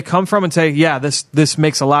and where they come from and say, yeah, this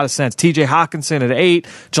makes a lot of sense. TJ Hawkinson at 8,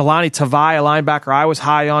 Jelani Tavai, a linebacker I was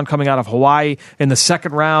high on coming out of Hawaii in the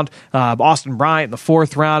second round, Austin Bryant in the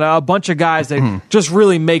fourth round, a bunch of guys that just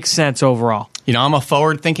really make sense overall. I'm a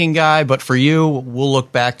forward-thinking guy, but for you, we'll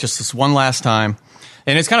look back just this one last time.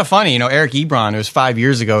 And it's kind of funny, Eric Ebron, it was 5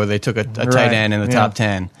 years ago they took a tight end in the top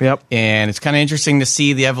 10. Yep. And it's kind of interesting to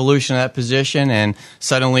see the evolution of that position. And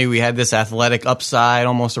suddenly we had this athletic upside,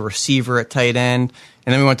 almost a receiver at tight end.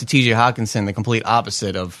 And then we went to TJ Hawkinson, the complete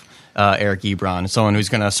opposite of Eric Ebron, someone who's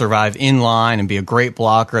going to survive in line and be a great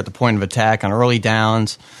blocker at the point of attack on early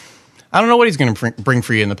downs. I don't know what he's going to bring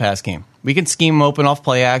for you in the pass game. We can scheme him open off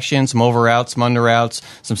play action, some over routes, some under routes,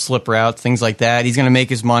 some slip routes, things like that. He's going to make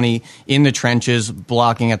his money in the trenches,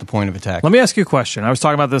 blocking at the point of attack. Let me ask you a question. I was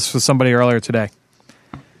talking about this with somebody earlier today.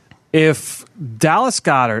 If Dallas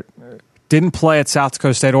Goedert didn't play at South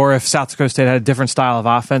Dakota State, or if South Dakota State had a different style of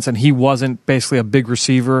offense and he wasn't basically a big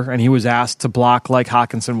receiver and he was asked to block like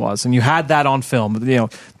Hawkinson was, and you had that on film,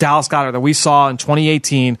 Dallas Goedert that we saw in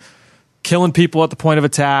 2018 killing people at the point of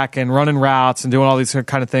attack and running routes and doing all these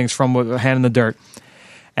kind of things from a hand in the dirt.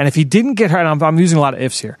 And if he didn't get hurt, I'm using a lot of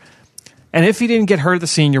ifs here. And if he didn't get hurt at the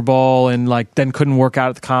Senior Bowl and then couldn't work out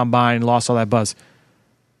at the Combine and lost all that buzz,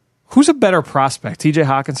 who's a better prospect, TJ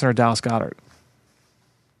Hawkinson or Dallas Goedert?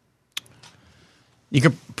 You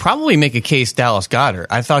could probably make a case Dallas Goedert.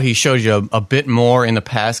 I thought he showed you a bit more in the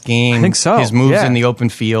pass game. I think so. His moves in the open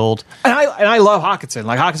field. And I love Hawkinson.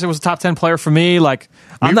 Hawkinson was a top 10 player for me.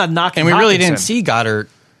 I'm not knocking And we Hawkinson. really didn't see Goedert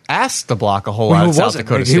asked to block a whole lot at South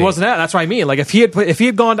Dakota State. He wasn't that. That's what I mean. If he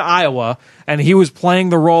had gone to Iowa and he was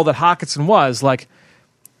playing the role that Hawkinson was,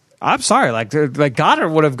 I'm sorry, Goddard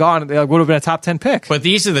would have been a top 10 pick. But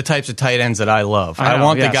these are the types of tight ends that I love. I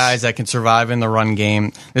want the guys that can survive in the run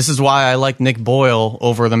game. This is why I like Nick Boyle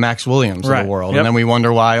over the Max Williams of the world. Yep. And then we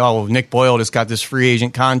wonder why, Nick Boyle just got this free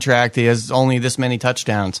agent contract. He has only this many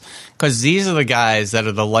touchdowns. Because these are the guys that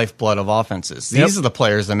are the lifeblood of offenses. These are the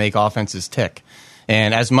players that make offenses tick.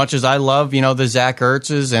 And as much as I love, the Zach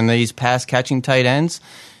Ertzes and these pass-catching tight ends,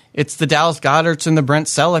 it's the Dallas Goederts and the Brent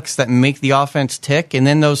Sellecks that make the offense tick, and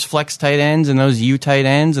then those flex tight ends and those U tight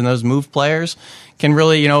ends and those move players can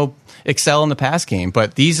really, excel in the pass game.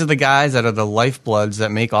 But these are the guys that are the lifebloods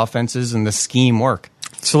that make offenses and the scheme work.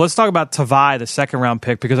 So let's talk about Tavai, the second-round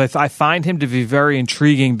pick, because I find him to be very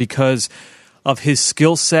intriguing because of his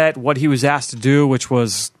skill set, what he was asked to do, which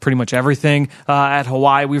was pretty much everything at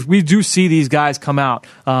Hawaii. We do see these guys come out.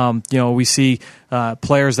 We see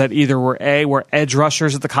players that either were edge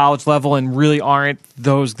rushers at the college level and really aren't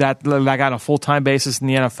those that got on a full-time basis in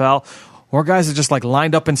the NFL, or guys that just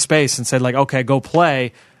lined up in space and said okay, go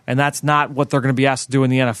play. And that's not what they're going to be asked to do in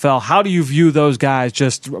the NFL. How do you view those guys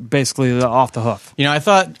just basically off the hoof? I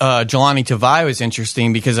thought Jelani Tavai was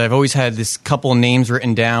interesting because I've always had this couple of names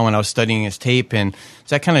written down when I was studying his tape, and it's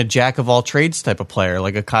that kind of jack-of-all-trades type of player,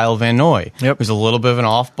 like a Kyle Van Noy, who's a little bit of an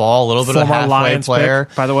off-ball, a little bit of a halfway Lions player.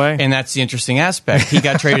 Pick, by the way. And that's the interesting aspect. He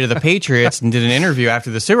got traded to the Patriots and did an interview after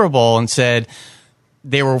the Super Bowl and said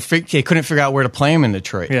they couldn't figure out where to play him in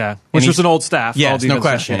Detroit. Yeah, which was an old staff. Yes, no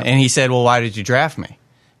question. And he said, well, why did you draft me?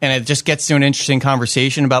 And it just gets to an interesting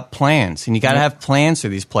conversation about plans. And you got to have plans for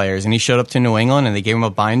these players. And he showed up to New England, and they gave him a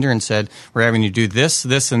binder and said, we're having you do this,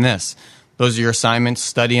 this, and this. Those are your assignments.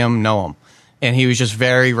 Study them, know them. And he was just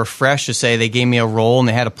very refreshed to say they gave me a role and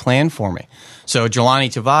they had a plan for me. So Jelani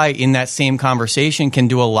Tavai, in that same conversation, can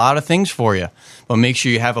do a lot of things for you. But make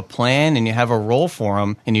sure you have a plan and you have a role for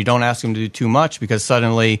them, and you don't ask them to do too much, because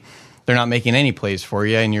suddenly they're not making any plays for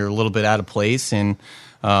you and you're a little bit out of place. And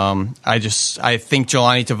I think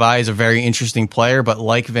Jelani Tavai is a very interesting player, but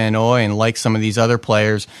like Van Noy and like some of these other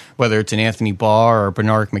players, whether it's an Anthony Barr or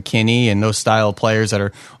Bernard McKinney and those style of players that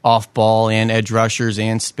are off ball and edge rushers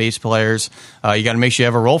and space players, you got to make sure you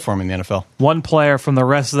have a role for them in the NFL. One player from the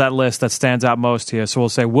rest of that list that stands out most here. So we'll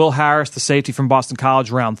say Will Harris, the safety from Boston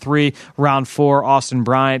College, round 3. Round 4, Austin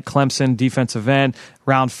Bryant, Clemson, defensive end.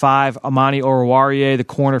 Round 5, Amani Oruwariye, the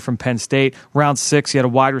corner from Penn State. Round 6, you had a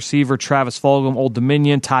wide receiver, Travis Fulgham, Old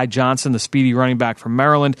Dominion. Ty Johnson, the speedy running back from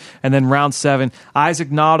Maryland. And then round 7, Isaac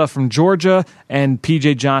Nauta from Georgia, and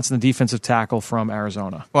P.J. Johnson, the defensive tackle from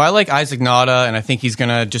Arizona. Well, I like Isaac Nauta, and I think he's going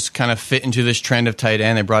to just kind of fit into this trend of tight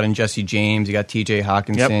end. They brought in Jesse James. You got T.J.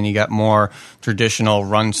 Hawkinson. You got more traditional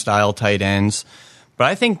run-style tight ends. But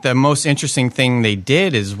I think the most interesting thing they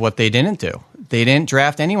did is what they didn't do. They didn't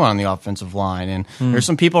draft anyone on the offensive line. And there's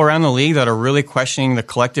some people around the league that are really questioning the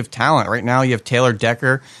collective talent. Right now you have Taylor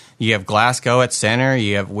Decker, you have Glasgow at center,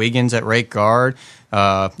 you have Wiggins at right guard,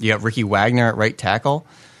 you have Ricky Wagner at right tackle.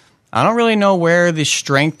 I don't really know where the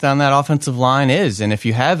strength on that offensive line is. And if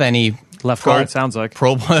you have any left guard, sounds like.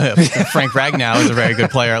 Frank Ragnow is a very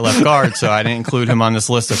good player at left guard, so I didn't include him on this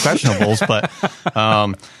list of questionables. But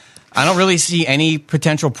I don't really see any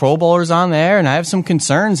potential Pro Bowlers on there, and I have some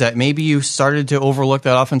concerns that maybe you started to overlook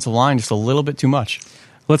that offensive line just a little bit too much.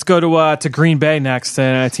 Let's go to Green Bay next,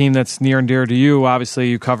 and a team that's near and dear to you. Obviously,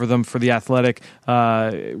 you cover them for The Athletic.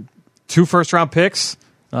 2 first-round picks,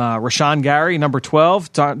 Rashawn Gary, number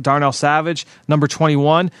 12, Darnell Savage, number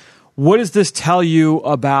 21. What does this tell you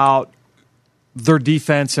about their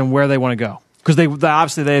defense and where they want to go? Because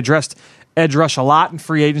they addressed edge rush a lot in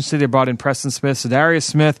free agency. They brought in Preston Smith, Za'Darius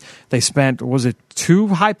Smith. They spent, was it 2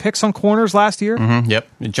 high picks on corners last year? Mm-hmm, yep.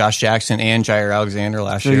 Josh Jackson and Jair Alexander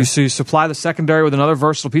last year. So you supply the secondary with another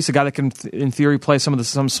versatile piece, a guy that can, in theory, play some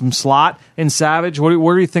slot in Savage.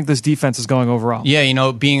 Where do you think this defense is going overall?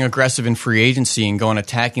 Yeah, being aggressive in free agency and going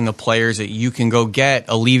attacking the players that you can go get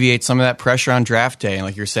alleviates some of that pressure on draft day. And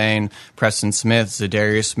like you're saying, Preston Smith,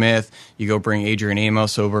 Za'Darius Smith, you go bring Adrian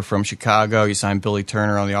Amos over from Chicago, you sign Billy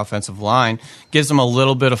Turner on the offensive line, gives them a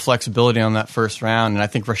little bit of flexibility on that first round. And I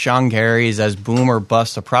think Rashawn Gary is as boom or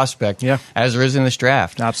bust a prospect as there is in this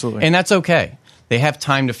draft. Absolutely. And that's okay. They have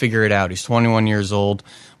time to figure it out. He's 21 years old.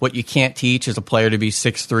 What you can't teach is a player to be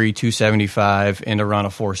 6'3", 275, and to run a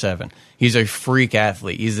 4.7. He's a freak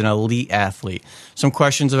athlete. He's an elite athlete. Some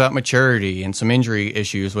questions about maturity and some injury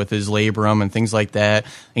issues with his labrum and things like that.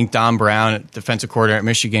 I think Don Brown, defensive coordinator at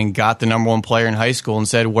Michigan, got the number 1 player in high school and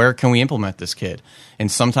said, where can we implement this kid?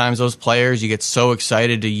 And sometimes those players, you get so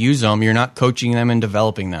excited to use them, you're not coaching them and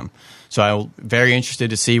developing them. So I'm very interested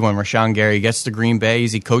to see when Rashawn Gary gets to Green Bay,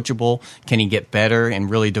 is he coachable? Can he get better and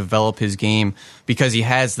really develop his game? Because he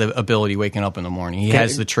has the ability waking up in the morning. He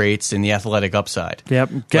has the traits and the athletic upside. Yep.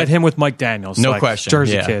 Get him with Mike Daniels. No question.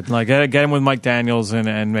 Jersey kid. Get him with Mike Daniels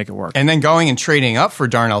and make it work. And then going and trading up for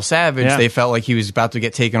Darnell Savage, they felt like he was about to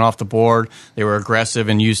get taken off the board. They were aggressive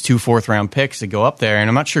and used 2 fourth-round picks to go up there. And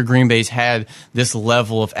I'm not sure Green Bay's had this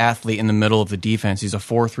level of athlete in the middle of the defense. He's a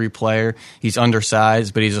 4-3 player. He's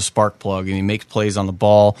undersized, but he's a spark plug, and he makes plays on the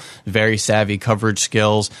ball, very savvy coverage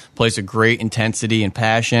skills, plays with great intensity and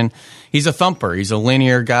passion. He's a thumper. He's a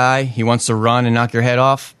linear guy. He wants to run and knock your head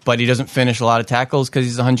off, but he doesn't finish a lot of tackles because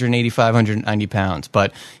he's 185, 190 pounds.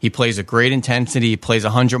 But he plays a great intensity. He plays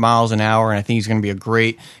 100 miles an hour, and I think he's going to be a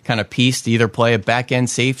great kind of piece to either play a back-end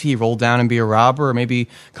safety, roll down and be a robber, or maybe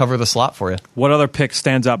cover the slot for you. What other pick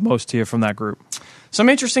stands out most to you from that group? Some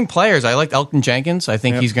interesting players. I like Elgton Jenkins. I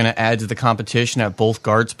think he's going to add to the competition at both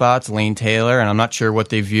guard spots, Lane Taylor, and I'm not sure what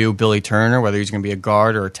they view Billy Turner, whether he's going to be a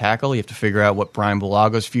guard or a tackle. You have to figure out what Brian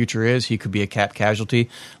Bulago's future is. He could be a cap casualty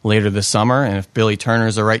later this summer, and if Billy Turner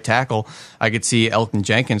is the right tackle, I could see Elgton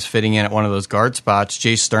Jenkins fitting in at one of those guard spots.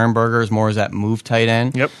 Jace Sternberger is more as that move tight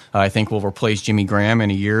end. I think will replace Jimmy Graham in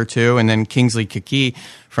a year or two, and then Kingsley Keke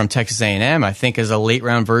from Texas A&M, I think, is a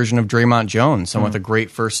late-round version of Draymond Jones, someone with a great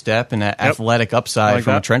first step and that athletic upside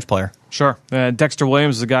from a trench player. Sure. Dexter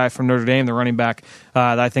Williams is a guy from Notre Dame, the running back,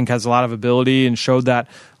 that I think has a lot of ability and showed that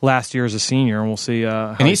last year as a senior, and we'll see.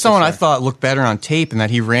 And he's someone I thought looked better on tape in that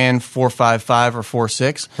he ran 4.55 or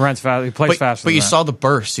 4.6. Runs fast. He plays faster. But you saw the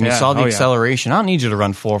burst and you saw the acceleration. I don't need you to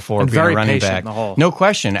run 4.4 being a running back. In the hole. No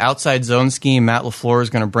question. Outside zone scheme, Matt LaFleur is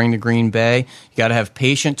going to bring to Green Bay. You got to have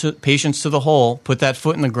patience to the hole, put that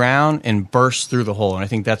foot in the ground, and burst through the hole. And I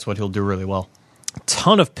think that's what he'll do really well.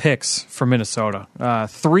 Ton of picks for Minnesota.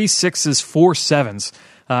 3 6s, 4 7s.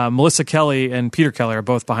 Melissa Kelly and Peter Kelly are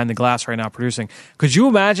both behind the glass right now producing. Could you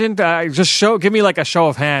imagine? Give me like a show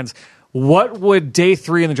of hands. What would day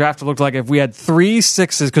 3 in the draft have looked like if we had 3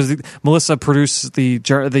 6s? Because Melissa produced the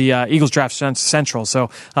Eagles Draft Central, so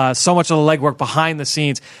much of the legwork behind the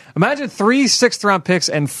scenes. Imagine 3 6th-round picks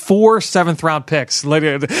and 4 7th-round picks.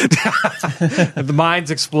 The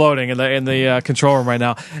mind's exploding in the control room right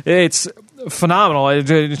now. It's phenomenal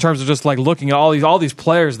in terms of just like looking at all these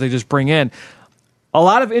players they just bring in. A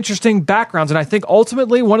lot of interesting backgrounds, and I think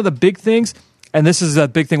ultimately one of the big things, and this is a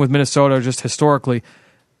big thing with Minnesota just historically,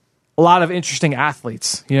 a lot of interesting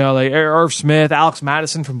athletes, like Irv Smith, Alex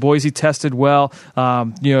Madison from Boise tested well.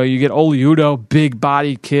 You get Oli Udoh, big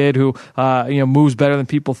body kid who moves better than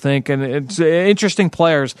people think, and it's interesting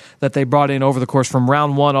players that they brought in over the course from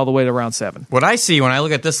round 1 all the way to round 7. What I see when I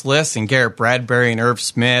look at this list and Garrett Bradbury and Irv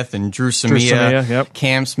Smith and Drew Samia, yep.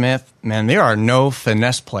 Cam Smith, man, there are no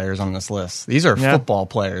finesse players on this list. These are football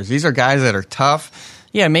players. These are guys that are tough.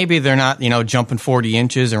 Yeah, maybe they're not, jumping 40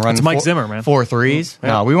 inches and running it's Mike Zimmer, man. 4 threes. Yeah.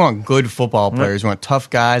 No, we want good football players. We want tough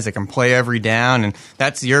guys that can play every down, and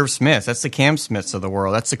that's the Irv Smiths. That's the Cam Smiths of the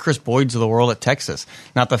world. That's the Chris Boyds of the world at Texas.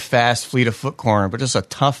 Not the fast, fleet-of-foot corner, but just a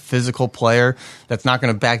tough, physical player that's not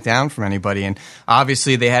going to back down from anybody. And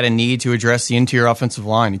obviously, they had a need to address the interior offensive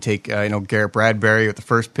line. You take, Garrett Bradbury with the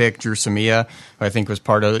first pick, Drew Samia, who I think was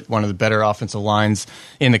part of one of the better offensive lines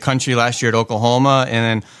in the country last year at Oklahoma,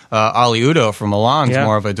 and then Oli Udoh from Milan's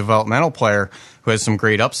more of a developmental player who has some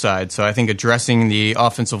great upside. So I think addressing the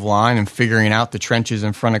offensive line and figuring out the trenches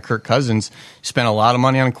in front of Kirk Cousins, spent a lot of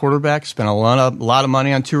money on a quarterback, spent a lot of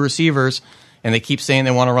money on 2 receivers, and they keep saying they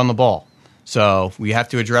want to run the ball. So we have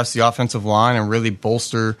to address the offensive line and really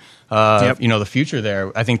bolster the future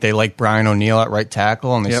there. I think they like Brian O'Neill at right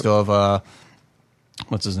tackle, and they still have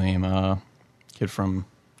what's his name? Kid from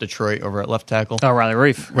Detroit over at left tackle. Oh, Riley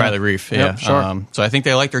Reif. Riley Reif, yeah. Yep, sure. So I think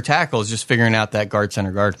they like their tackles, just figuring out that guard,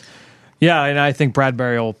 center guard. Yeah, and I think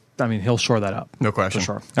Bradbury he'll shore that up. No question. For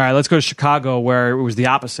sure. All right, let's go to Chicago, where it was the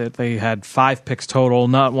opposite. They had 5 picks total,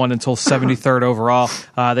 not one until 73rd overall.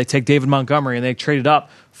 They take David Montgomery, and they traded up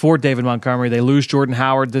for David Montgomery. They lose Jordan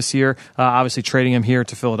Howard this year, obviously trading him here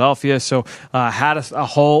to Philadelphia. So had a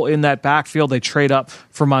hole in that backfield. They trade up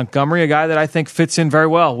for Montgomery, a guy that I think fits in very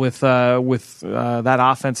well with that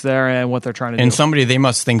offense there and what they're trying to do. And somebody they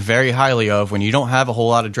must think very highly of when you don't have a whole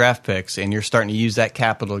lot of draft picks and you're starting to use that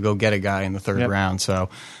capital to go get a guy in the 3rd round. So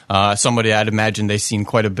somebody I'd imagine they've seen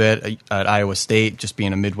quite a bit at Iowa State, just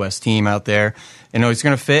being a Midwest team out there. He's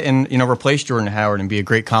going to fit and replace Jordan Howard and be a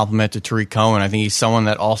great complement to Tariq Cohen. I think he's someone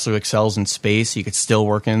that also excels in space. He could still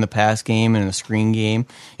work in the pass game and in the screen game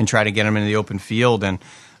and try to get him into the open field. And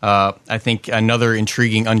I think another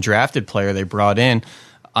intriguing undrafted player they brought in,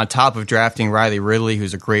 on top of drafting Riley Ridley,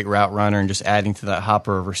 who's a great route runner, and just adding to that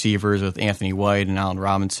hopper of receivers with Anthony White and Allen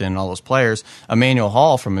Robinson and all those players, Emmanuel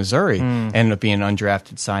Hall from Missouri ended up being an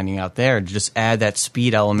undrafted signing out there to just add that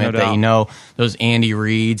speed element that those Andy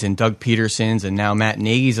Reeds and Doug Petersons and now Matt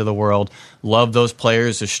Nagy's of the world love those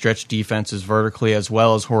players to stretch defenses vertically as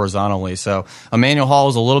well as horizontally. So Emmanuel Hall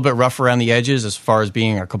is a little bit rough around the edges as far as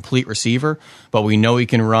being a complete receiver, but we know he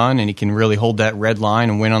can run and he can really hold that red line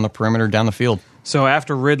and win on the perimeter down the field. So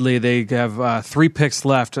after Ridley, they have 3 picks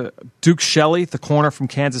left. Duke Shelley, the corner from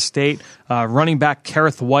Kansas State, running back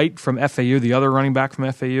Kerith White from FAU, the other running back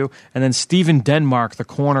from FAU, and then Steven Denmark, the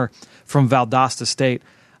corner from Valdosta State.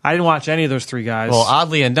 I didn't watch any of those 3 guys. Well,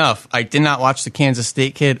 oddly enough, I did not watch the Kansas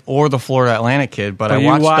State kid or the Florida Atlantic kid, but I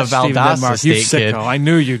watched the Valdosta State kid. I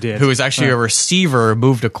knew you did. Who was actually a receiver,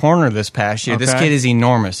 moved a corner this past year. Okay. This kid is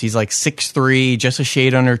enormous. He's like 6'3", just a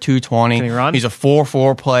shade under 220. Can he run? He's a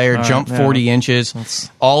 4'4" player, jump 40 inches.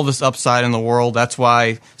 All this upside in the world. That's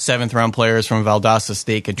why 7th-round players from Valdosta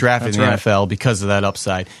State get drafted in the NFL because of that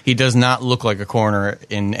upside. He does not look like a corner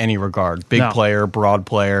in any regard. Big player, broad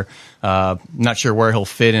player. Not sure where he'll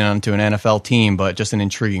fit in onto an NFL team, but just an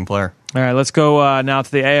intriguing player. All right, let's go now to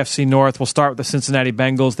the AFC North. We'll start with the Cincinnati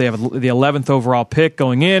Bengals. They have the 11th overall pick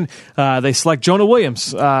going in. They select Jonah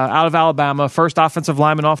Williams out of Alabama, first offensive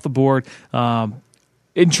lineman off the board.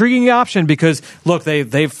 Intriguing option because, look,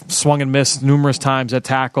 they've swung and missed numerous times at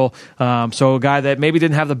tackle. So a guy that maybe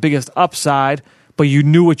didn't have the biggest upside, but you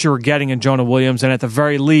knew what you were getting in Jonah Williams, and at the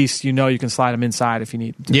very least, you can slide him inside if you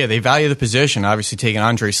need to. Yeah, they value the position. Obviously, taking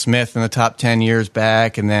Andre Smith in the top 10 years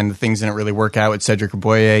back, and then the things didn't really work out with Cedric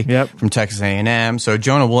Aboye from Texas A&M. So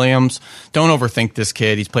Jonah Williams, don't overthink this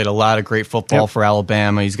kid. He's played a lot of great football for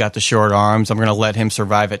Alabama. He's got the short arms. I'm going to let him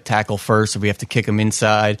survive at tackle first if we have to kick him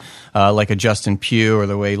inside, like a Justin Pugh or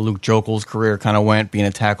the way Luke Jokel's career kind of went, being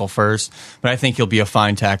a tackle first. But I think he'll be a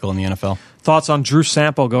fine tackle in the NFL. Thoughts on Drew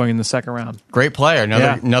Sample going in the second round? Great player.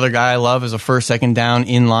 Another guy I love is a first, second down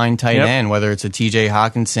inline tight end, whether it's a TJ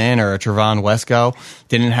Hawkinson or a Trevon Wesco.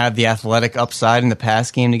 Didn't have the athletic upside in the pass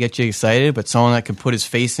game to get you excited, but someone that could put his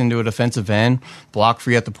face into a defensive end, block for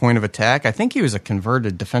you at the point of attack. I think he was a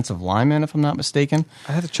converted defensive lineman, if I'm not mistaken.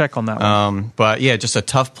 I had to check on that one. But yeah, just a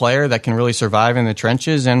tough player that can really survive in the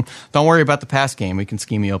trenches, and don't worry about the pass game. We can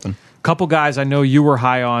scheme you open. Couple guys I know you were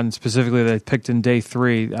high on, specifically that picked in day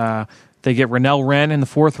 3. They get Renell Wren in the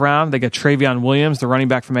 4th round. They get Travion Williams, the running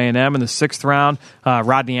back from A&M, in the 6th round.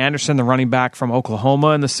 Rodney Anderson, the running back from Oklahoma,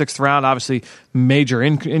 in the 6th round. Obviously, major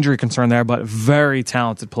injury concern there, but very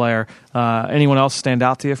talented player. Anyone else stand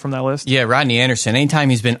out to you from that list? Yeah, Rodney Anderson.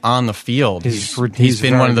 Anytime he's been on the field, he's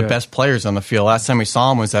been one of the best players on the field. Last time we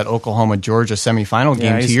saw him was that Oklahoma-Georgia semifinal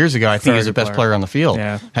game 2 years ago. I think he was the best player on the field.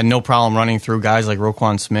 Yeah. Had no problem running through guys like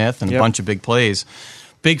Roquan Smith and a bunch of big plays.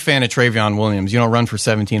 Big fan of Travion Williams. You don't run for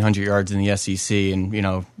 1,700 yards in the SEC and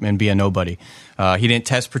be a nobody. He didn't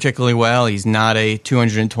test particularly well. He's not a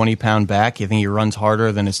 220-pound back. I think he runs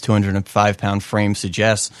harder than his 205-pound frame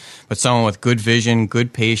suggests. But someone with good vision,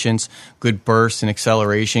 good patience, good burst and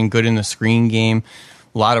acceleration, good in the screen game.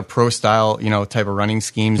 A lot of pro-style, type of running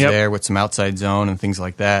schemes there with some outside zone and things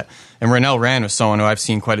like that. And Renell Wren was someone who I've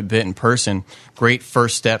seen quite a bit in person. Great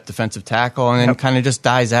first step defensive tackle, and then kind of just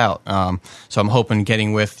dies out. So I'm hoping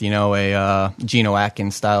getting with, a Geno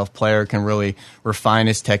Atkins style of player can really refine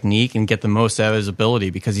his technique and get the most out of his ability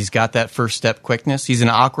because he's got that first step quickness. He's an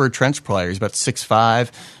awkward trench player. He's about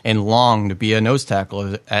 6'5" and long to be a nose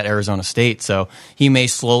tackle at Arizona State. So he may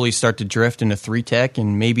slowly start to drift into 3-tech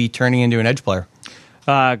and maybe turning into an edge player.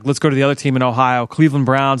 Let's go to the other team in Ohio, Cleveland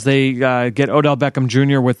Browns. They get Odell Beckham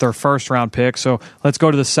Jr. with their first-round pick. So let's go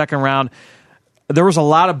to the second round. There was a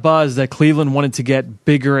lot of buzz that Cleveland wanted to get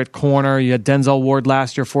bigger at corner. You had Denzel Ward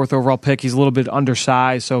last year, 4th overall pick. He's a little bit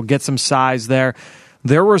undersized, so get some size there.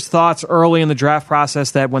 There was thoughts early in the draft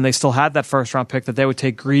process that when they still had that first-round pick that they would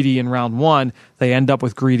take Greedy in round 1. They end up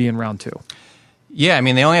with Greedy in round 2. Yeah, I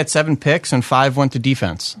mean, they only had 7 picks and 5 went to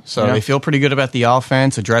defense. So they feel pretty good about the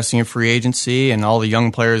offense, addressing a free agency, and all the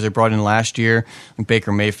young players they brought in last year, like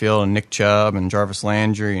Baker Mayfield and Nick Chubb and Jarvis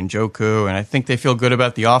Landry and Njoku. And I think they feel good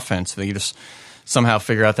about the offense. They just somehow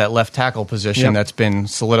figure out that left tackle position that's been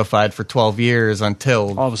solidified for 12 years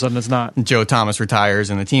until all of a sudden it's not. Joe Thomas retires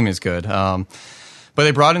and the team is good. But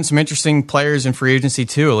they brought in some interesting players in free agency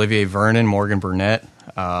too, Olivier Vernon, Morgan Burnett.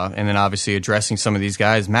 And then obviously addressing some of these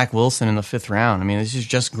guys, Mack Wilson in the 5th round. I mean, this is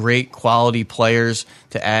just great quality players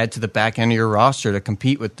to add to the back end of your roster to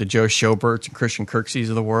compete with the Joe Schoberts and Christian Kirksey's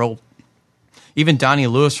of the world. Even Donnie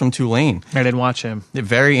Lewis from Tulane. I didn't watch him.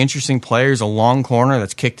 Very interesting players, a long corner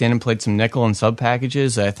that's kicked in and played some nickel and sub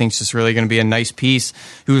packages. I think it's just really going to be a nice piece.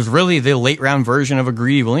 Who's really the late round version of a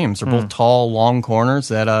Greedy Williams. They're both tall, long corners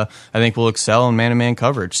that I think will excel in man-to-man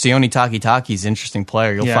coverage. Sione Takitaki's an interesting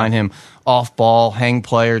player. You'll find him off-ball, hang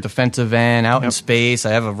player, defensive end, out in space.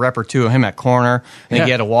 I have a rep or two of him at corner. I think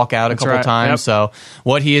he had to walk out a couple times. So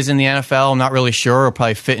what he is in the NFL, I'm not really sure. He'll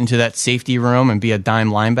probably fit into that safety room and be a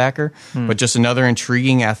dime linebacker. But just another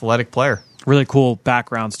intriguing athletic player. Really cool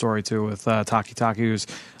background story, too, with Takitaki, who's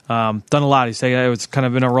done a lot. He's saying it's kind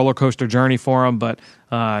of been a roller coaster journey for him, but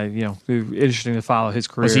interesting to follow his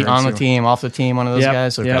career. Was he on the team, off the team, one of those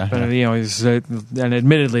guys? Okay. Yep, and he's and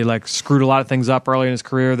admittedly screwed a lot of things up early in his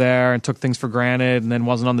career there, and took things for granted, and then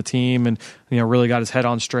wasn't on the team, and really got his head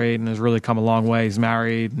on straight, and has really come a long way. He's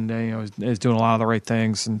married, and is doing a lot of the right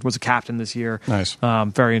things, and was a captain this year. Nice,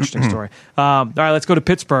 very interesting story. All right, let's go to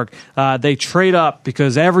Pittsburgh. They trade up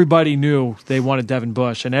because everybody knew they wanted Devin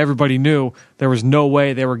Bush, and everybody knew there was no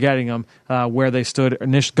way they were getting him where they stood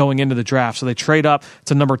going into the draft. So they trade up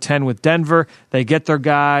to number 10 with Denver. They get their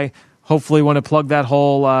guy. Hopefully want to plug that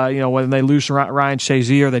hole, when they lose Ryan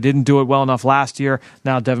Shazier. They didn't do it well enough last year.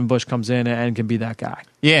 Now Devin Bush comes in and can be that guy.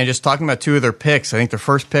 Yeah, and just talking about 2 of their picks, I think their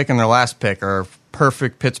first pick and their last pick are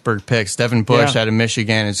perfect Pittsburgh picks. Devin Bush out of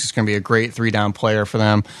Michigan is just going to be a great 3-down player for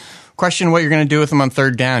them. Question what you're going to do with him on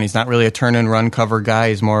 3rd down. He's not really a turn and run cover guy.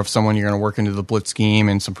 He's more of someone you're going to work into the blitz scheme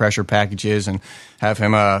and some pressure packages and have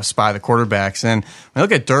him spy the quarterbacks. And when I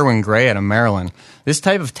look at Derwin Gray out of Maryland, This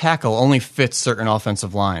type of tackle only fits certain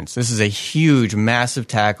offensive lines. This is a huge, massive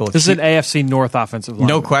tackle. This is an AFC North offensive line.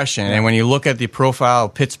 No question. Yeah. And when you look at the profile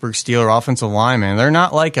of Pittsburgh Steelers offensive linemen, they're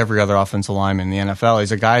not like every other offensive lineman in the NFL.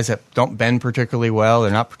 These are guys that don't bend particularly well.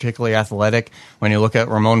 They're not particularly athletic. When you look at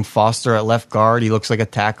Ramon Foster at left guard, he looks like a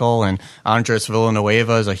tackle. And Andres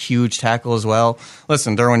Villanueva is a huge tackle as well.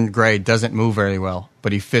 Listen, Derwin Gray doesn't move very well,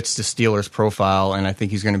 but he fits the Steelers' profile, and I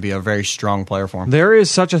think he's going to be a very strong player for him. There is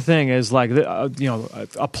such a thing as like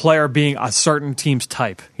a player being a certain team's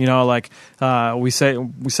type. We say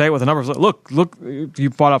it with a number of look. You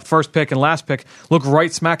brought up first pick and last pick. Look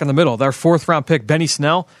right smack in the middle. Their 4th round pick, Benny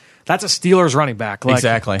Snell. That's a Steelers running back.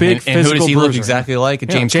 Exactly. Big and who does he bruiser. Look exactly like?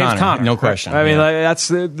 James Conner. No question. I mean, that's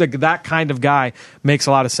that kind of guy makes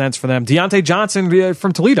a lot of sense for them. Deontay Johnson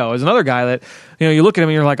from Toledo is another guy that, you look at him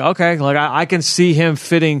and you're like, okay, I can see him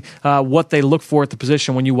fitting what they look for at the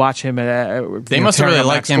position when you watch him. They must have really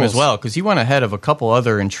liked him as well, because he went ahead of a couple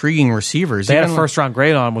other intriguing receivers. They had a first-round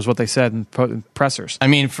grade on him, was what they said in pressers. I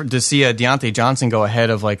mean, to see a Deontay Johnson go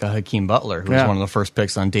ahead of like a Hakeem Butler, who was one of the first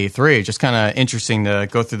picks on day 3, just kind of interesting to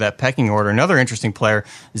go through that pecking order. Another interesting player,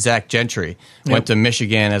 Zach Gentry, went to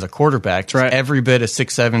Michigan as a quarterback. That's right. Every bit of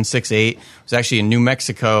 6'7", 6'8". Was actually a New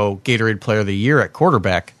Mexico Gatorade Player of the Year at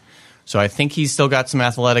quarterback. So I think he's still got some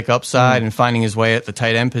athletic upside and finding his way at the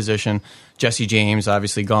tight end position. Jesse James,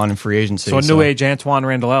 obviously gone in free agency. So a new age Antoine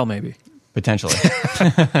Randall, maybe. Potentially. All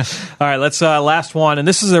right, let's last one. And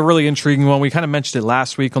this is a really intriguing one. We kind of mentioned it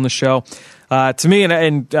last week on the show. To me,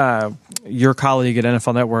 and your colleague at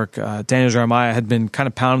NFL Network, Daniel Jeremiah, had been kind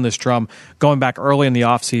of pounding this drum going back early in the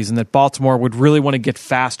offseason that Baltimore would really want to get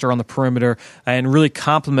faster on the perimeter and really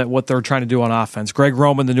complement what they're trying to do on offense. Greg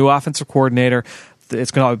Roman, the new offensive coordinator,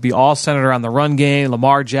 it's going to be all centered around the run game,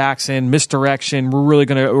 Lamar Jackson, misdirection. We're really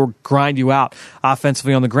going to grind you out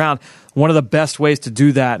offensively on the ground. One of the best ways to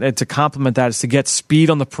do that and to complement that is to get speed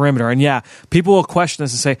on the perimeter. And yeah, people will question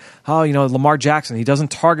this and say, "Oh, Lamar Jackson, he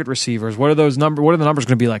doesn't target receivers. What are those numbers? What are the numbers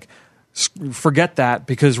going to be like?" Forget that,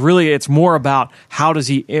 because really it's more about how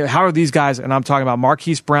are these guys, and I'm talking about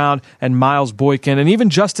Marquise Brown and Miles Boykin and even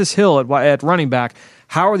Justice Hill at running back.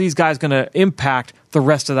 How are these guys going to impact the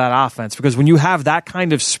rest of that offense? Because when you have that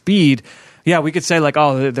kind of speed, yeah, we could say like,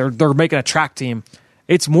 oh, they're making a track team.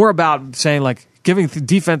 It's more about saying like giving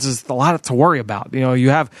defenses a lot to worry about. You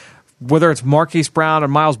have whether it's Marquise Brown or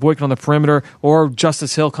Miles Boykin on the perimeter or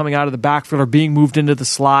Justice Hill coming out of the backfield or being moved into the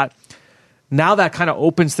slot. Now that kind of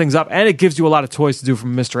opens things up, and it gives you a lot of toys to do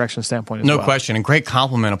from a misdirection standpoint as well. No question, and great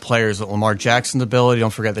compliment of players with Lamar Jackson's ability.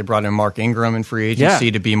 Don't forget they brought in Mark Ingram in free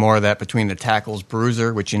agency to be more of that between the tackles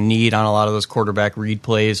bruiser, which you need on a lot of those quarterback read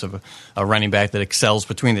plays of a running back that excels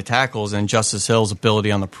between the tackles, and Justice Hill's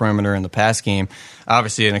ability on the perimeter in the pass game.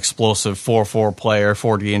 Obviously an explosive 4-4 player,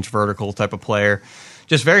 40-inch vertical type of player.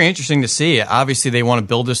 Just very interesting to see. Obviously, they want to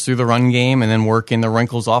build this through the run game and then work in the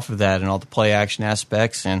wrinkles off of that and all the play action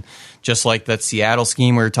aspects. And just like that Seattle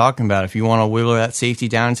scheme we were talking about, if you want to wiggle that safety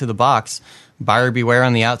down into the box, buyer beware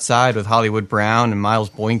on the outside with Hollywood Brown and Miles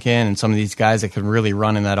Boykin and some of these guys that can really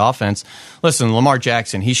run in that offense. Listen, Lamar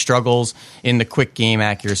Jackson, he struggles in the quick game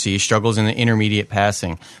accuracy. He struggles in the intermediate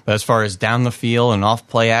passing. But as far as down the field and off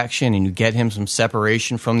play action, and you get him some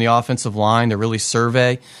separation from the offensive line to really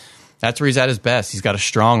survey, that's where he's at his best. He's got a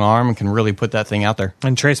strong arm and can really put that thing out there.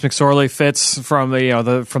 And Trace McSorley fits from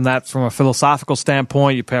from a philosophical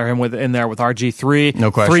standpoint. You pair him in there with RG3. No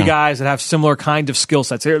question. 3 guys that have similar kind of skill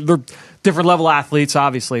sets. They're different level athletes,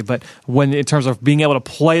 obviously, but when in terms of being able to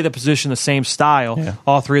play the position the same style,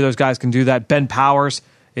 all 3 of those guys can do that. Ben Powers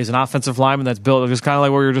is an offensive lineman that's built just kind of like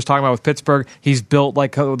what we were just talking about with Pittsburgh. He's built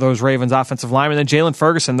like those Ravens offensive linemen. And then Jalen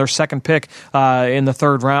Ferguson, their second pick in the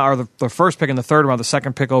 3rd round, or the first pick in the 3rd round, the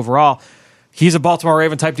second pick overall. He's a Baltimore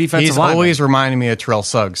Raven type defensive lineman. He's always reminded me of Terrell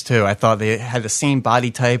Suggs too. I thought they had the same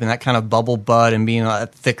body type and that kind of bubble butt and being a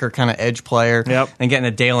thicker kind of edge player. Yep. And getting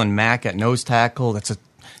a Dalen Mack at nose tackle. That's a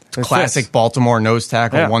classic Baltimore nose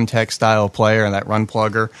tackle, one tech style player and that run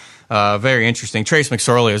plugger. Very interesting. Trace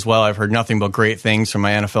McSorley as well. I've heard nothing but great things from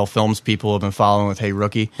my NFL Films people who have been following with Hey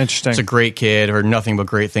Rookie. Interesting. It's a great kid. Heard nothing but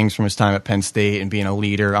great things from his time at Penn State and being a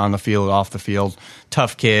leader on the field, off the field.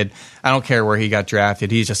 Tough kid. I don't care where he got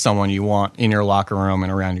drafted. He's just someone you want in your locker room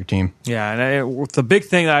and around your team. Yeah, and the big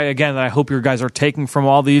thing that I hope your guys are taking from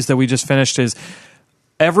all these that we just finished is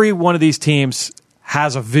every one of these teams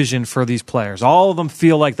has a vision for these players. All of them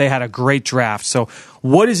feel like they had a great draft. So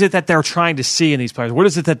what is it that they're trying to see in these players? What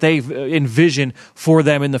is it that they envision for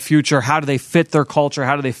them in the future? How do they fit their culture?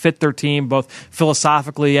 How do they fit their team, both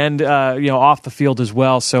philosophically and off the field as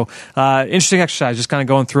well? So interesting exercise, just kind of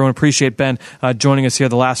going through, and appreciate Ben joining us here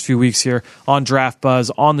the last few weeks here on Draft Buzz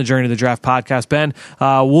on the Journey to the Draft podcast. Ben,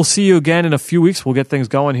 we'll see you again in a few weeks. We'll get things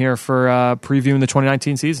going here for previewing the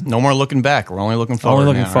 2019 season. No more looking back. We're only looking forward.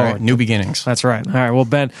 Right? New beginnings. That's right. All right. Well,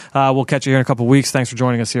 Ben, we'll catch you here in a couple of weeks. Thanks for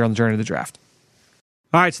joining us here on the Journey to the Draft.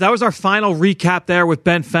 All right, so that was our final recap there with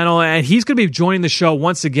Ben Fennell, and he's going to be joining the show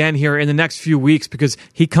once again here in the next few weeks because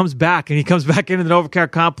he comes back, and he comes back into the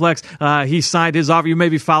NovaCare complex. He signed his offer. You may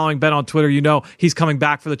be following Ben on Twitter. You know he's coming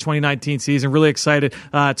back for the 2019 season. Really excited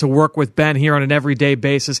to work with Ben here on an everyday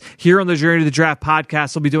basis. Here on the Journey to the Draft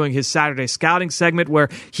podcast, he'll be doing his Saturday scouting segment where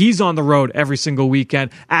he's on the road every single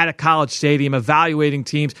weekend at a college stadium, evaluating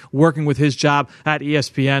teams, working with his job at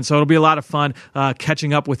ESPN. So it'll be a lot of fun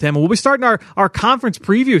catching up with him. And we'll be starting our conference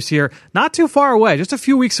previews here not too far away, just a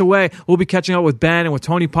few weeks away. We'll be catching up with Ben and with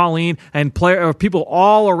Tony Pauline and people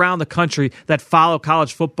all around the country that follow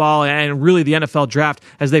college football and really the NFL draft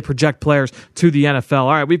as they project players to the NFL.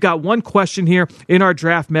 All right, we've got one question here in our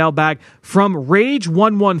draft mailbag from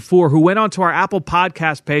Rage114, who went onto our Apple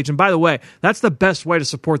Podcast page. And by the way, that's the best way to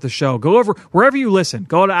support the show. Go over wherever you listen.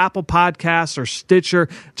 Go to Apple Podcasts or Stitcher.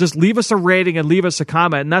 Just leave us a rating and leave us a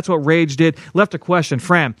comment. And that's what Rage did. Left a question.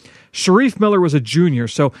 Fran, Sharif Miller was a junior,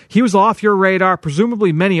 so he was off your radar,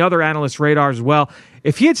 presumably many other analysts' radar as well.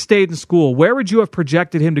 If he had stayed in school, where would you have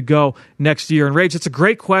projected him to go next year? And Rage, it's a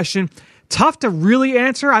great question. Tough to really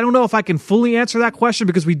answer. I don't know if I can fully answer that question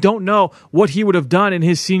because we don't know what he would have done in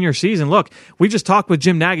his senior season. Look, we just talked with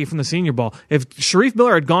Jim Nagy from the Senior Bowl. If Sharif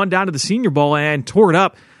Miller had gone down to the Senior Bowl and tore it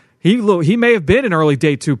up, he may have been an early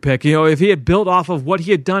day 2 pick. If he had built off of what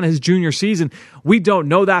he had done his junior season, we don't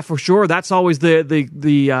know that for sure. That's always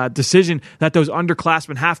the decision that those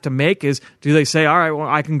underclassmen have to make is, do they say, all right, well,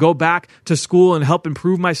 I can go back to school and help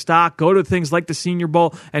improve my stock, go to things like the Senior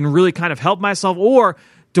Bowl and really kind of help myself, or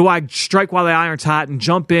do I strike while the iron's hot and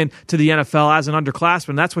jump in to the NFL as an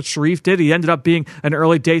underclassman? That's what Sharif did. He ended up being an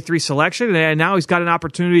early day 3 selection, and now he's got an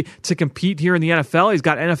opportunity to compete here in the NFL. He's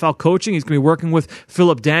got NFL coaching. He's going to be working with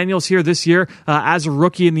Philip Daniels here this year as a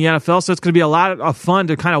rookie in the NFL. So it's going to be a lot of fun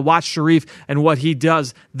to kind of watch Sharif and what he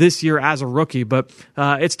does this year as a rookie. But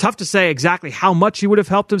it's tough to say exactly how much he would have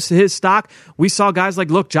helped his stock. We saw guys like,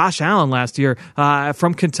 Josh Allen last year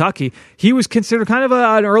from Kentucky. He was considered kind of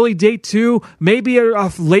an early day 2, maybe a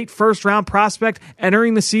late first-round prospect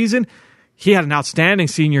entering the season. He had an outstanding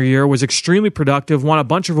senior year, was extremely productive, won a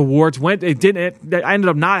bunch of awards. Ended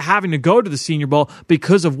up not having to go to the Senior Bowl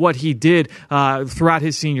because of what he did throughout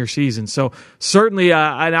his senior season. So certainly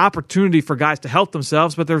an opportunity for guys to help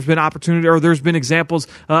themselves, but there's been examples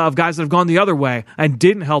of guys that have gone the other way and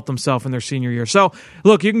didn't help themselves in their senior year. So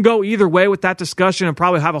look, you can go either way with that discussion and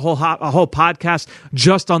probably have a whole podcast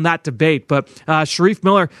just on that debate. But Sharif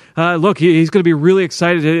Miller, he's going to be really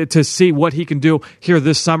excited to see what he can do here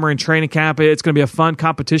this summer in training camp. It's going to be a fun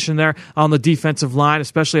competition there on the defensive line,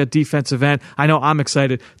 especially at defensive end. I know I'm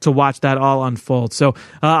excited to watch that all unfold. So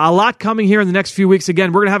a lot coming here in the next few weeks.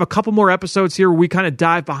 Again, we're going to have a couple more episodes here where we kind of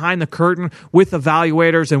dive behind the curtain with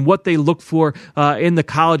evaluators and what they look for in the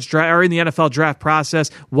college draft or in the NFL draft process,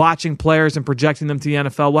 watching players and projecting them to the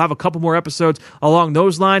NFL. We'll have a couple more episodes along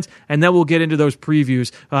those lines, and then we'll get into those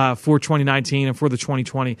previews for 2019 and for the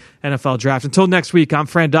 2020 NFL draft. Until next week, I'm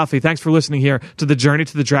Fran Duffy. Thanks for listening here to the Journey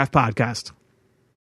to the Draft podcast.